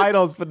 You have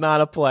vinyls, but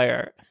not a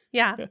player.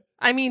 Yeah.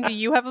 I mean, do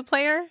you have a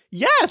player?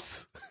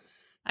 Yes!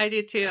 I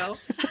do too.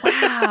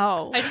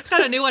 Wow. I just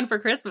got a new one for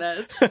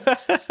Christmas.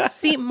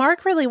 See,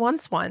 Mark really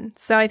wants one,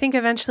 so I think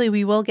eventually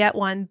we will get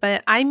one,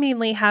 but I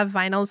mainly have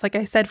vinyls, like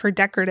I said, for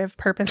decorative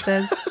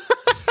purposes.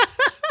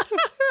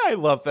 I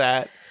love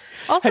that.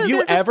 Also, have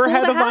you ever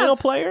had a vinyl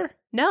player?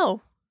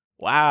 No.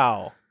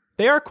 Wow.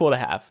 They are cool to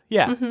have.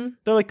 Yeah. Mm-hmm.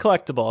 They're like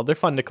collectible. They're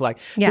fun to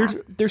collect. Yeah.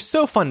 They're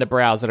so fun to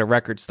browse at a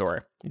record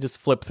store. You just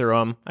flip through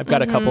them. I've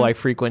got a couple I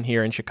frequent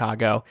here in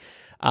Chicago.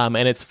 And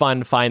it's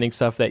fun finding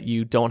stuff that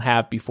you don't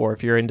have before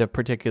if you're into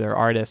particular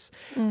artists.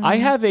 I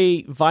have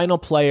a vinyl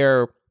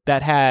player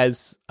that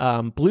has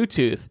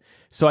Bluetooth.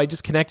 So I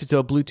just connect it to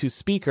a Bluetooth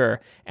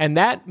speaker, and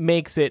that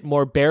makes it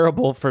more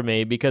bearable for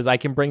me because I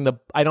can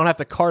I don't have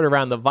to cart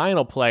around the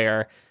vinyl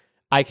player.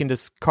 I can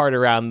just cart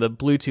around the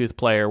Bluetooth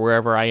player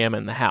wherever I am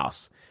in the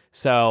house.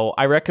 So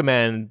I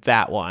recommend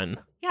that one.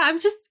 Yeah, I'm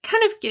just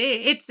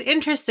it's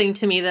interesting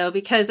to me though,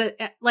 because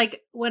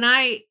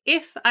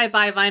if I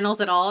buy vinyls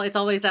at all, it's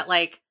always at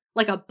like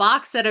a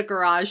box at a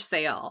garage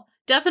sale.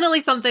 Definitely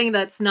something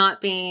that's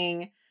not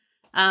being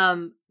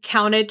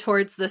counted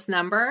towards this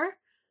number.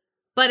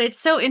 But it's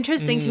so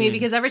interesting to me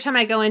because every time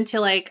I go into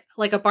like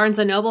a Barnes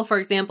and Noble, for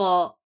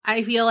example,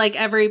 I feel like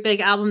every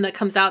big album that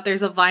comes out,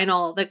 there's a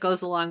vinyl that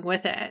goes along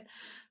with it.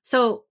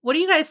 So what do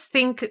you guys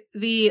think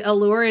the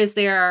allure is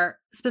there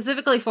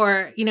specifically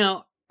for,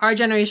 our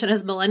generation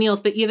as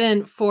millennials, but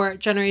even for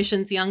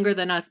generations younger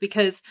than us?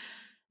 Because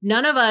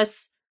none of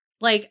us,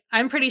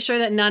 I'm pretty sure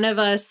that none of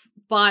us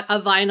bought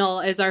a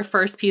vinyl as our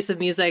first piece of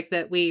music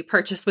that we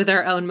purchased with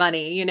our own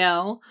money,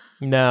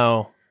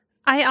 No.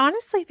 I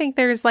honestly think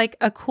there's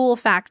a cool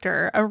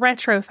factor, a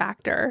retro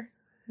factor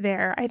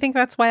there. I think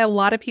that's why a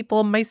lot of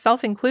people,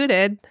 myself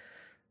included,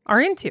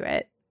 are into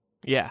it.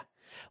 Yeah.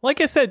 Like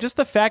I said, just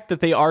the fact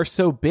that they are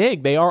so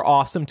big, they are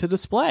awesome to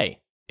display.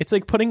 It's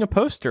like putting a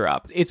poster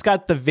up. It's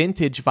got the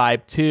vintage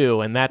vibe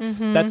too, and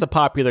that's a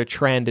popular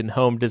trend in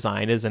home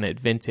design, isn't it?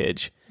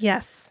 Vintage.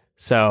 Yes.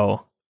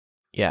 So,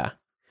 yeah.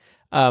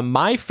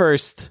 My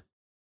first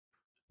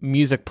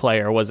music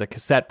player was a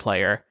cassette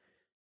player,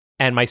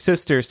 and my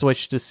sister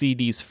switched to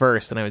CDs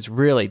first, and I was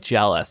really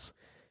jealous.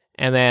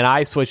 And then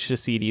I switched to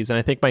CDs, and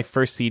I think my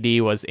first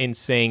CD was In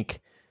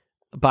Sync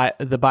by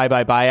the Bye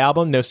Bye Bye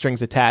album, No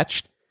Strings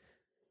Attached.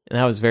 And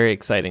that was very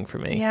exciting for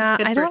me. Yeah,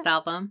 it's a good first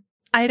album.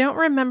 I don't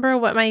remember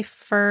what my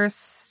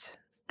first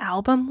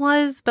album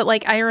was, but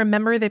I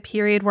remember the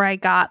period where I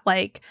got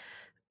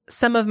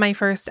some of my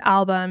first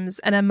albums,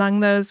 and among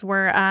those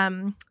were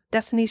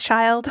Destiny's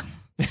Child.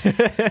 Was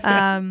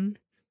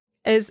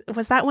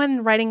that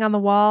one Writing on the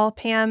Wall,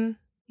 Pam?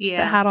 Yeah.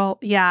 That had all,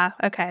 yeah,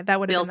 okay, that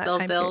would have been that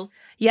time period.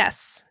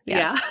 Yes.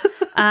 Yeah.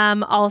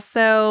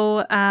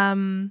 Also,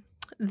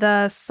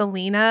 the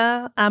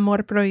Selena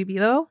Amor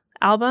Prohibido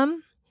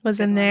album was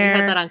in there.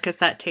 We had that on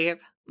cassette tape.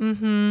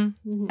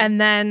 Mm-hmm.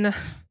 And then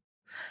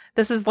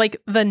this is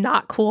the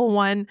not cool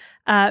one,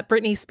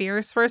 Britney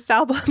Spears' first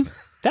album.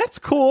 That's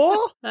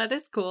cool. That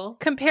is cool.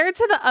 Compared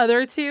to the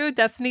other two,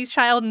 Destiny's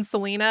Child and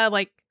Selena,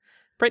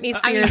 Britney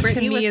Spears Britney to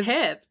me was is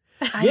hip.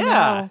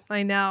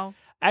 I know.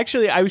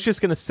 Actually, I was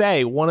just going to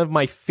say, one of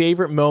my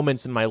favorite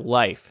moments in my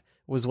life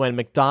was when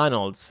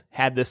McDonald's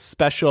had this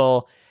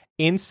special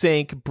In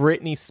Sync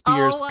Britney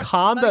Spears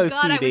combo my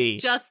God, CD. I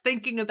was just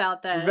thinking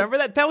about this. Remember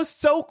that? That was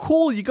so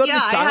cool. You go to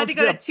McDonald's. I had to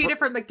go to 2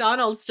 different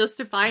McDonald's just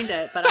to find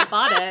it, but I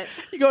bought it.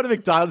 You go to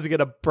McDonald's, you get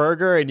a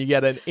burger, and you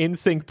get an In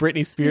Sync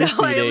Britney Spears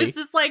CD. It was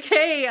just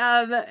hey,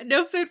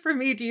 no food for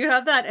me. Do you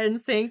have that In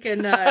Sync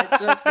and no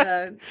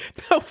food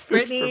Britney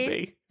for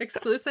me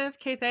exclusive?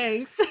 Okay,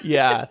 thanks.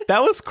 Yeah,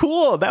 that was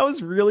cool. That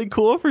was really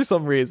cool for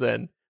some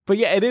reason. But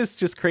yeah, it is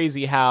just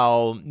crazy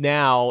how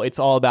now it's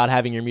all about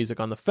having your music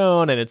on the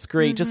phone, and it's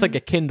great. Just like a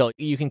Kindle,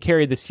 you can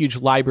carry this huge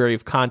library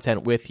of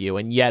content with you,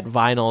 and yet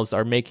vinyls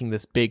are making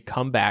this big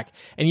comeback.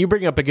 And you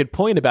bring up a good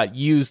point about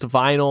used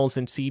vinyls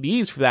and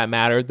CDs for that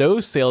matter.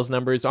 Those sales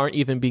numbers aren't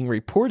even being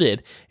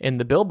reported in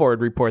the Billboard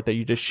report that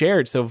you just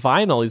shared. So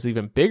vinyl is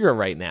even bigger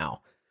right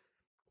now.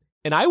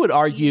 And I would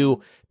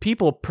argue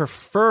people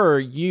prefer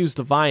used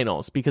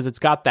vinyls because it's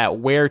got that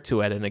wear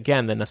to it. And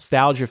again, the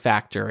nostalgia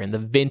factor and the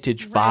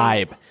vintage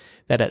vibe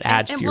that it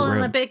adds to your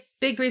room. And the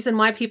big reason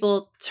why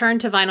people turn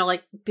to vinyl,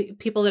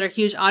 people that are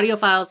huge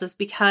audiophiles, is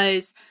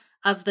because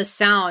of the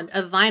sound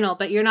of vinyl.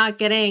 But you're not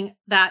getting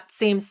that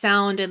same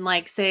sound in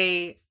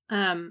say,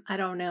 I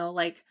don't know,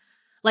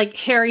 like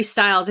Harry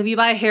Styles. If you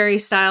buy Harry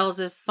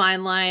Styles'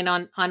 Fine Line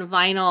on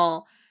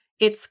vinyl,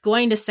 it's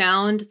going to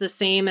sound the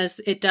same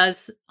as it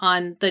does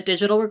on the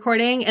digital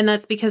recording. And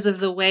that's because of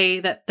the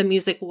way that the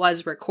music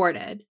was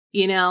recorded,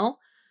 you know?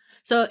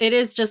 So it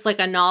is just like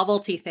a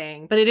novelty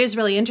thing, but it is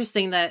really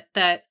interesting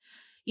that,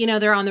 you know,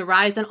 they're on the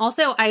rise. And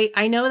also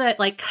I know that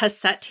like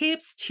cassette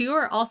tapes too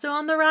are also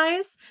on the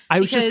rise. I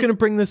was just going to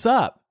bring this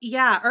up.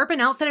 Yeah.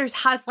 Urban Outfitters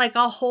has like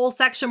a whole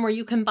section where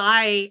you can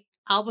buy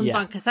albums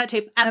on cassette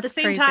tape. At the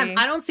same time,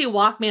 I don't see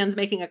Walkmans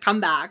making a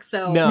comeback.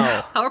 So no.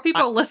 How are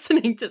people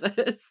listening to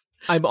this?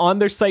 I'm on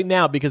their site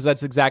now because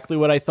that's exactly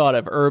what I thought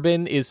of.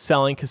 Urban is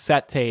selling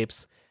cassette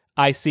tapes.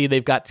 I see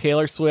they've got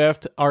Taylor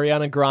Swift,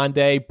 Ariana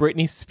Grande,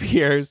 Britney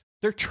Spears.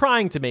 They're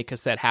trying to make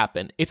cassette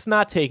happen. It's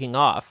not taking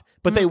off,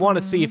 but they want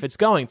to see if it's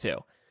going to.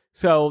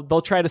 So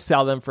they'll try to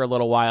sell them for a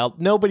little while.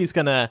 Nobody's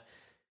gonna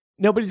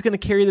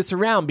carry this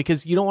around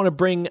because you don't want to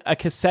bring a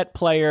cassette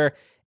player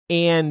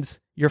and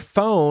your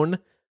phone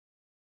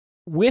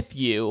with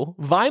you.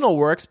 Vinyl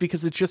works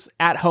because it's just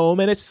at home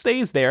and it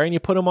stays there and you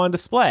put them on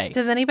display.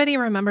 Does anybody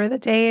remember the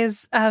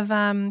days of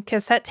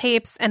cassette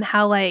tapes and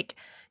how like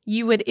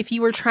you would, if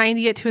you were trying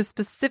to get to a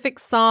specific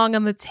song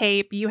on the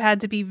tape, you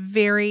had to be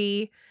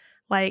very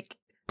like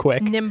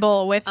quick,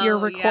 nimble with your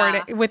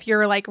recording, with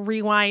your like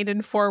rewind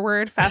and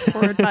fast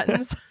forward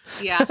buttons.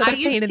 Yeah, I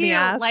used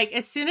to like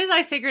as soon as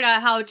I figured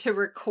out how to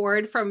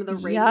record from the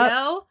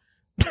radio.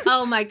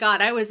 Oh my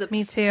God, I was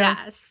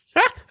obsessed.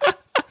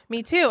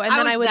 Me too. And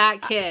I then was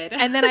that kid.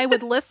 And then I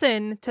would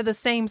listen to the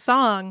same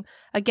song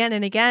again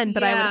and again,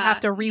 but I would have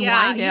to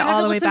rewind it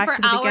all the way back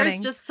to the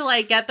beginning. Just to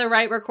like get the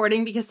right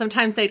recording because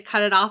sometimes they'd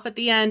cut it off at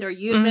the end or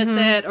you'd miss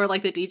it or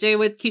like the DJ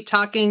would keep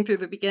talking through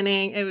the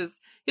beginning. It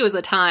was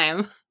a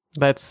time.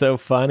 That's so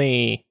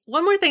funny.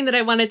 One more thing that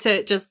I wanted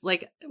to just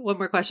like one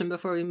more question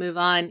before we move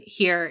on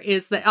here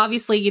is that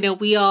obviously, you know,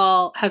 we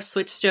all have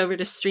switched over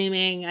to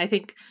streaming. I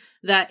think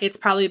that it's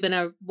probably been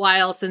a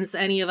while since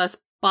any of us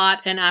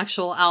bought an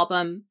actual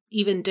album,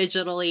 even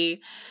digitally.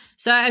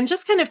 So I'm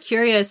just kind of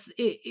curious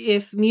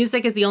if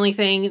music is the only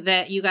thing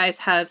that you guys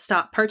have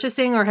stopped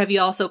purchasing, or have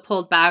you also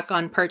pulled back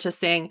on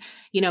purchasing,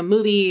 you know,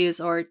 movies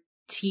or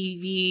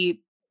TV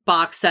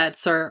box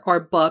sets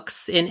or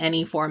books in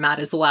any format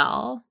as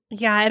well?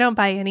 Yeah, I don't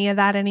buy any of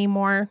that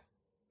anymore.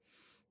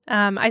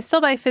 I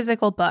still buy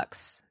physical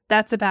books.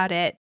 That's about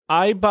it.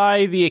 I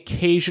buy the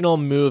occasional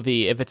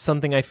movie if it's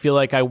something I feel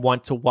like I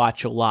want to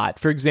watch a lot.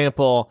 For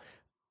example,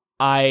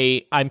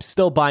 I'm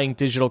still buying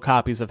digital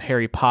copies of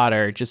Harry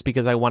Potter just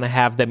because I want to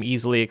have them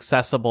easily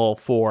accessible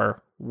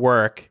for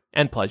work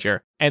and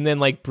pleasure. And then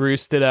like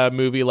Bruce did a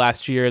movie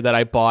last year that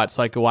I bought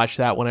so I could watch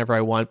that whenever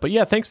I want. But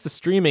yeah, thanks to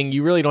streaming,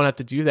 you really don't have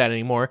to do that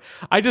anymore.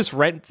 I just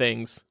rent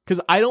things because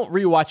I don't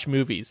rewatch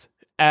movies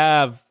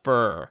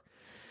ever.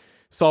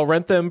 So I'll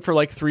rent them for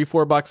like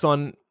 $3-4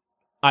 on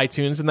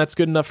iTunes, and that's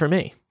good enough for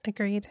me.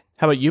 Agreed.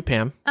 How about you,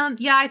 Pam?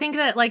 Yeah, I think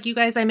that like you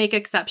guys, I make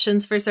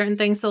exceptions for certain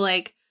things. So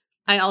like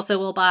I also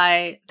will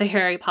buy the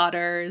Harry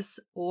Potters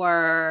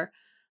or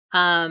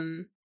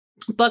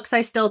books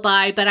I still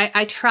buy, but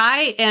I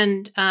try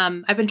and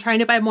I've been trying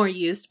to buy more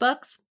used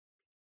books.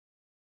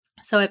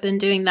 So I've been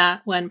doing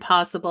that when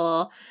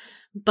possible.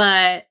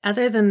 But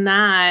other than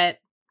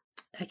that,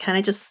 I kind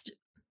of just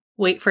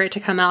wait for it to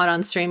come out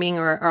on streaming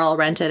or I'll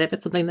rent it if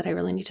it's something that I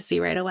really need to see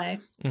right away.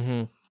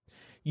 Mm-hmm.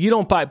 You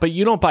don't buy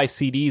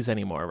CDs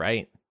anymore,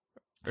 right?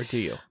 Or do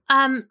you?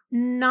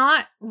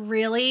 Not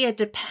really. It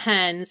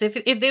depends. If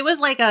it was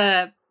like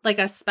a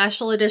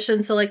special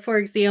edition, so like for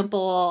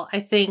example, I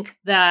think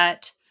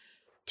that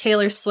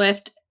Taylor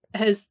Swift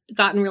has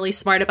gotten really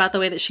smart about the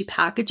way that she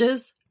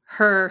packages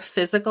her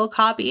physical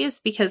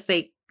copies because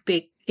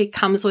it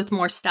comes with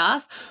more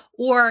stuff.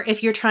 Or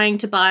if you're trying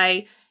to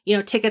buy, you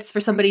know, tickets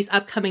for somebody's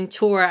upcoming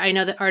tour, I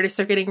know that artists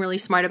are getting really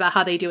smart about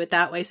how they do it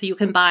that way. So you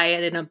can buy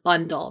it in a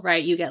bundle,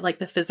 right? You get like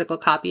the physical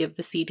copy of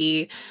the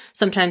CD.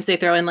 Sometimes they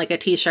throw in like a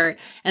t-shirt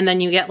and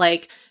then you get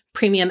like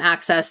premium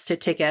access to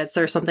tickets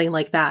or something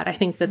like that. I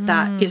think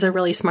that is a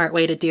really smart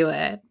way to do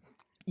it.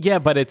 Yeah,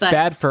 but it's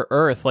bad for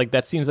Earth. Like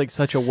that seems like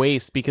such a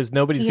waste because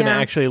nobody's going to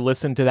actually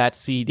listen to that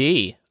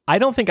CD. I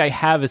don't think I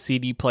have a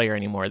CD player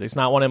anymore. There's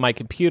not one in my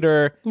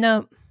computer.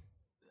 No.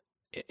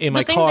 In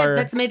my car.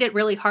 That's made it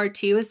really hard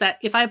too is that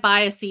if I buy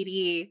a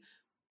CD,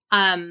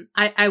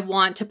 I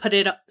want to put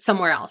it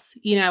somewhere else.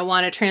 You know, I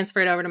want to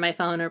transfer it over to my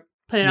phone or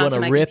put it onto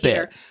my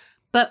computer.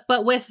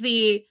 But with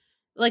the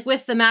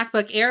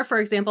MacBook Air, for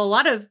example, a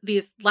lot of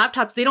these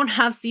laptops, they don't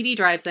have CD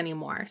drives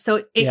anymore.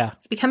 So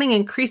it's becoming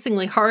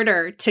increasingly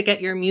harder to get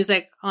your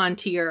music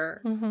onto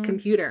your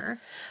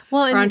computer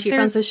or onto your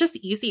phone. So it's just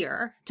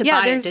easier to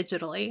buy it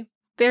digitally.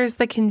 There's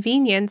the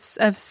convenience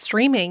of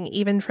streaming,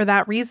 even for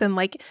that reason.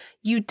 Like,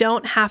 you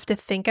don't have to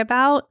think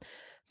about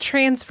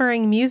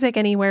transferring music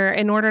anywhere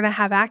in order to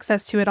have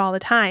access to it all the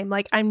time.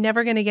 Like, I'm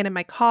never going to get in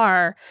my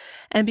car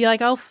and be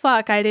like, oh,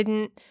 fuck, I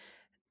didn't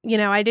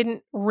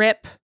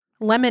rip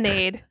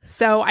Lemonade,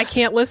 so I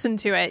can't listen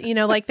to it. You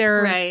know, like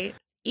there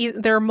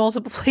are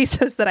multiple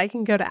places that I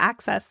can go to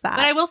access that.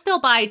 But I will still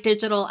buy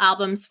digital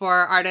albums for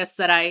artists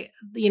that I,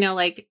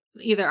 like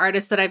either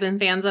artists that I've been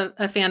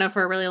a fan of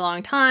for a really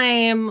long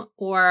time,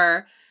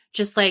 or,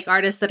 just like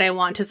artists that I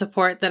want to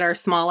support that are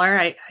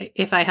smaller.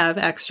 If I have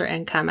extra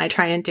income, I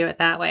try and do it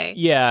that way.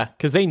 Yeah,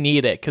 because they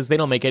need it because they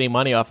don't make any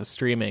money off of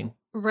streaming.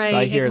 Right. So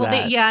I hear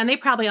that. And they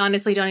probably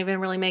honestly don't even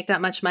really make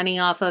that much money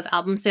off of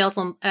album sales,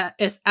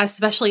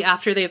 especially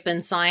after they've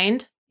been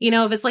signed. You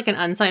know, if it's like an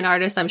unsigned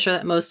artist, I'm sure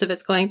that most of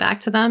it's going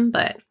back to them,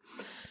 but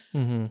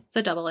it's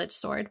a double-edged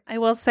sword. I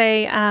will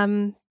say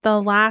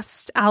the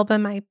last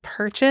album I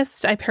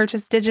purchased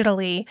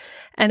digitally,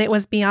 and it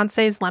was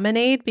Beyonce's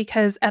Lemonade,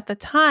 because at the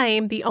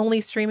time, the only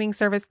streaming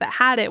service that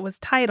had it was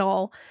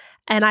Tidal,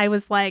 and I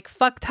was like,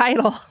 fuck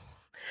Tidal.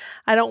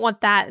 I don't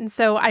want that. And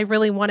so I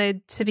really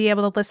wanted to be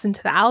able to listen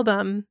to the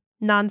album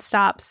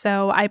nonstop,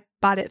 so I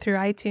bought it through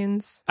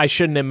iTunes. I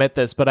shouldn't admit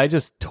this, but I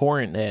just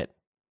torrent it.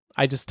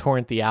 I just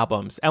torrent the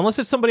albums. Unless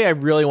it's somebody I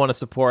really want to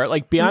support.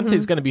 Like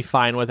Beyonce's going to be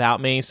fine without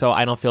me, so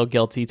I don't feel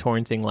guilty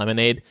torrenting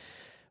Lemonade.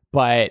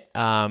 But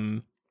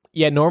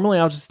yeah, normally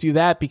I'll just do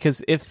that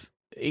because if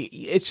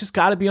it's just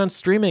got to be on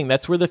streaming.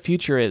 That's where the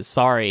future is.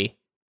 Sorry.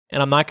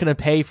 And I'm not going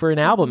to pay for an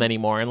album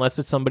anymore unless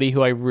it's somebody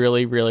who I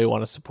really, really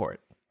want to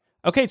support.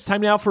 Okay, it's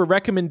time now for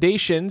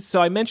recommendations.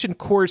 So I mentioned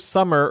Coors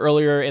Summer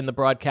earlier in the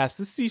broadcast.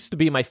 This used to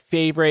be my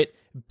favorite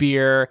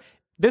beer.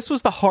 This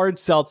was the hard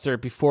seltzer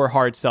before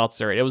hard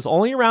seltzer. It was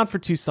only around for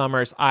 2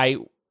 summers. I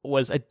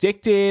was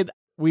addicted.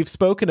 We've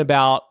spoken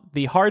about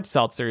the hard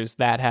seltzers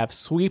that have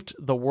swept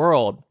the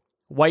world.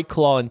 White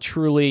Claw and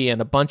Truly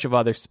and a bunch of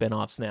other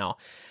spinoffs now.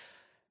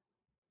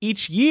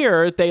 Each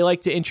year, they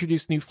like to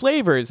introduce new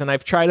flavors, and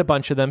I've tried a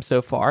bunch of them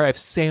so far. I've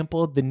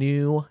sampled the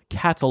new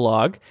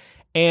catalog.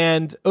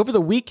 And over the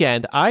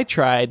weekend, I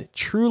tried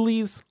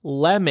Truly's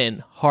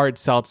Lemon Hard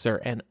Seltzer,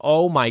 and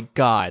oh my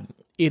God,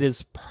 it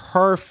is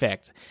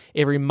perfect.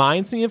 It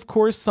reminds me of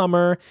Coors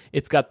Summer.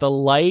 It's got the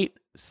light,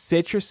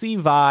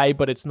 citrusy vibe,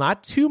 but it's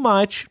not too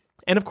much.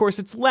 And of course,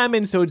 it's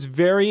lemon, so it's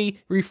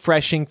very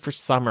refreshing for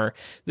summer.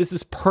 This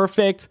is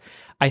perfect.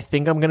 I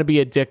think I'm going to be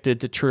addicted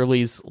to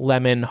Truly's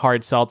Lemon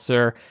Hard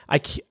Seltzer. I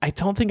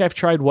don't think I've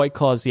tried White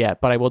Claws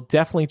yet, but I will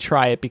definitely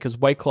try it because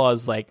White Claw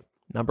is like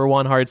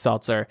 #1 hard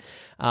seltzer.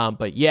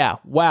 But yeah,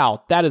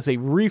 wow, that is a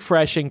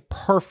refreshing,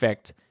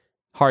 perfect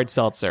hard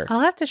seltzer. I'll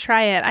have to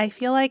try it. I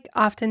feel like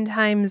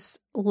oftentimes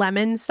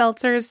lemon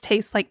seltzers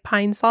taste like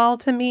Pine Sol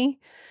to me.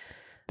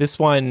 This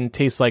one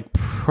tastes like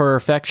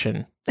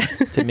perfection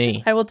to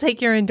me. I will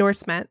take your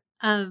endorsement.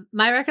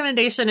 My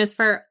recommendation is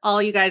for all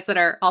you guys that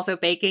are also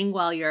baking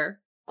while you're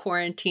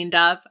quarantined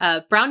up.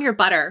 Brown your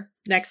butter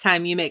next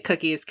time you make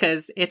cookies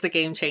because it's a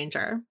game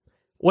changer.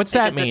 What's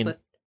that mean?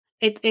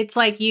 It's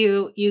like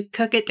you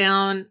cook it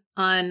down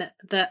on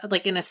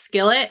in a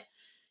skillet,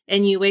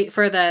 and you wait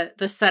for the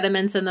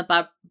sediments in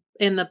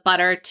the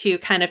butter to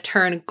kind of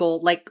turn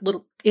gold,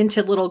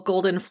 into little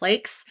golden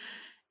flakes.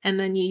 And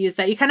then you use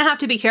that. You kind of have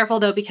to be careful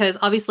though, because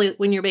obviously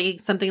when you're baking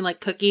something like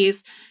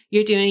cookies,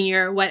 you're doing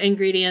your wet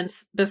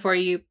ingredients before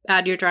you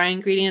add your dry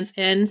ingredients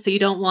in. So you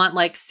don't want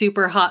like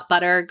super hot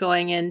butter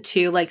going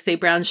into like say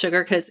brown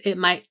sugar, because it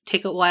might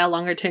take a while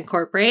longer to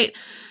incorporate.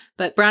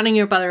 But browning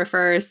your butter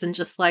first and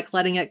just like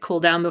letting it cool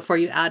down before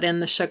you add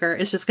in the sugar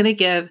is just going to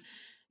give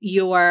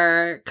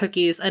your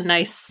cookies a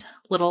nice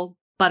little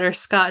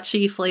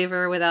butterscotchy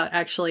flavor without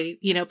actually,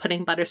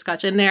 putting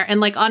butterscotch in there. And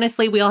like,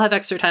 honestly, we all have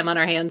extra time on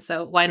our hands,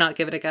 so why not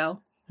give it a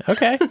go?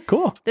 Okay,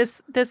 cool.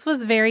 This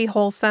was very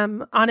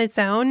wholesome on its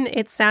own.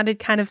 It sounded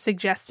kind of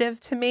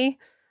suggestive to me.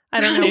 I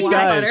don't know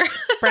why. Does.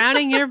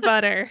 Browning your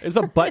butter. There's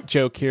a butt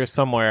joke here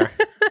somewhere.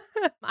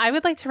 I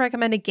would like to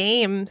recommend a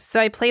game. So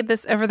I played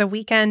this over the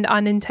weekend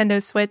on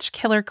Nintendo Switch,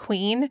 Killer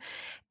Queen.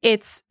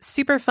 It's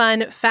super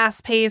fun,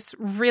 fast-paced,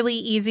 really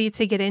easy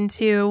to get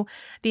into.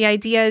 The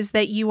idea is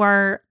that you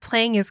are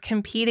playing as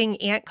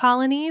competing ant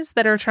colonies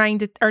that are trying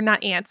to, or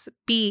not ants,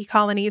 bee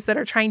colonies that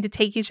are trying to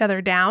take each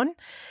other down.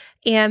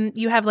 And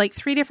you have like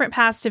 3 different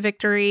paths to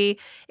victory.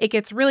 It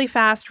gets really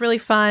fast, really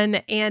fun.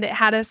 And it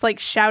had us like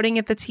shouting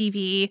at the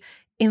TV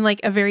in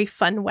like a very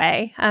fun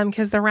way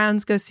because the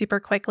rounds go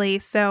super quickly.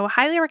 So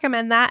highly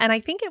recommend that. And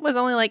I think it was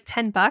only like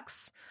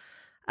 $10.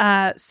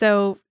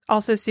 So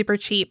also super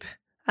cheap.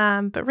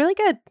 But really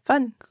good.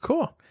 Fun.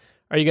 Cool.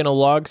 Are you going to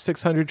log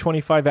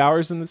 625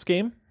 hours in this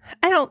game?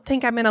 I don't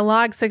think I'm going to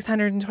log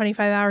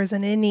 625 hours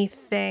in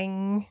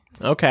anything.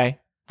 Okay.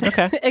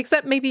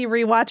 Except maybe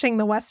rewatching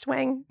The West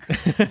Wing.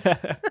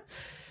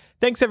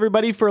 Thanks,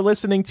 everybody, for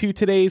listening to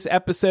today's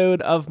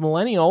episode of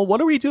Millennial.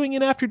 What are we doing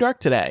in After Dark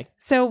today?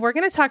 So we're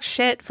going to talk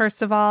shit,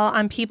 first of all,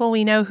 on people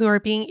we know who are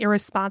being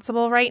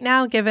irresponsible right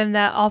now, given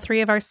that all 3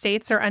 of our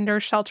states are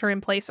under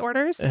shelter-in-place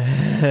orders.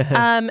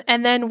 And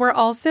then we're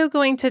also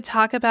going to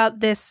talk about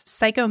this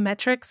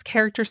psychometrics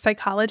character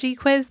psychology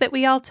quiz that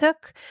we all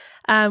took.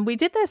 We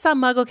did this on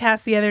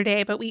MuggleCast the other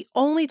day, but we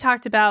only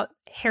talked about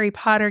Harry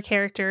Potter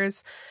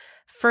characters.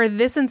 For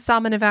this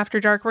installment of After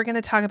Dark, we're going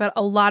to talk about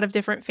a lot of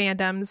different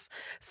fandoms.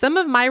 Some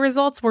of my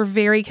results were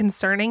very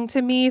concerning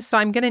to me, so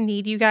I'm going to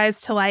need you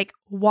guys to like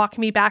walk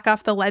me back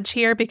off the ledge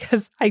here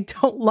because I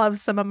don't love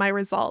some of my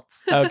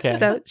results. Okay.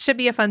 So it should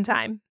be a fun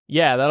time.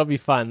 Yeah, that'll be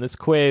fun. This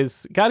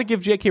quiz, got to give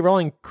J.K.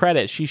 Rowling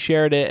credit. She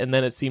shared it, and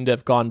then it seemed to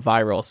have gone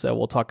viral. So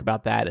we'll talk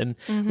about that. And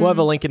we'll have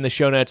a link in the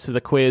show notes to the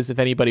quiz if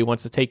anybody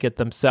wants to take it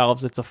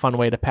themselves. It's a fun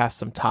way to pass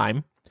some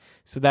time.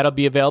 So that'll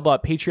be available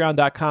at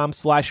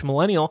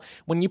patreon.com/millennial.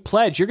 When you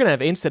pledge, you're going to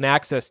have instant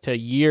access to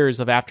years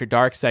of After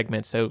Dark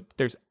segments. So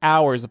there's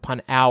hours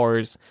upon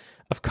hours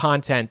of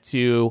content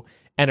to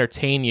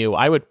entertain you.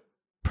 I would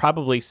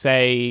probably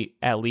say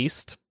at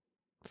least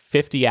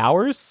 50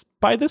 hours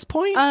by this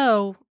point.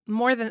 Oh,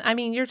 more than, I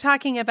mean, you're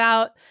talking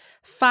about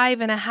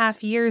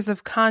 5.5 years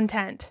of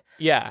content.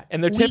 Yeah,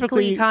 and they're Weekly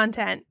typically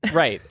content.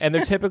 right, and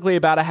they're typically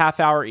about a half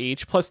hour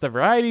each, plus the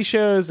variety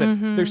shows,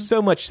 and there's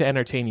so much to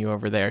entertain you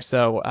over there.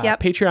 So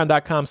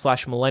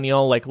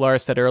patreon.com/millennial, like Laura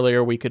said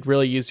earlier, we could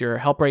really use your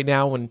help right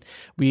now, and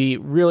we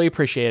really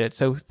appreciate it.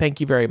 So thank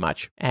you very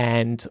much.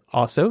 And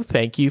also,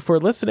 thank you for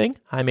listening.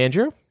 I'm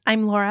Andrew.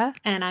 I'm Laura.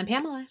 And I'm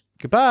Pamela.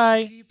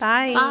 Goodbye.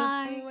 Bye.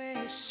 Bye.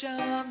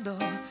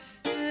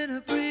 In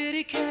a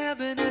pretty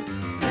cabinet,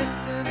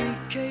 let them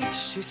eat cake,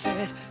 she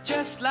says,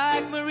 just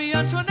like Marie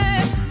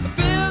Antoinette.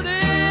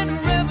 Building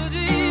a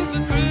remedy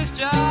for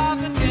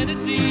Khrushchev and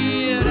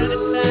Kennedy at any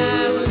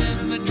time, an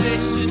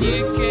invitation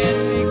you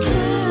can't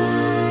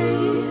decline.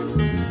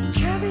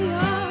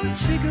 Caviar and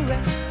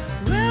cigarettes,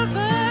 well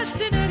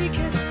versed in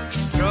etiquette,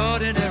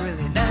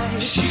 extraordinarily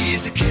nice.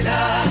 She's a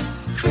killer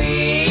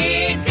queen.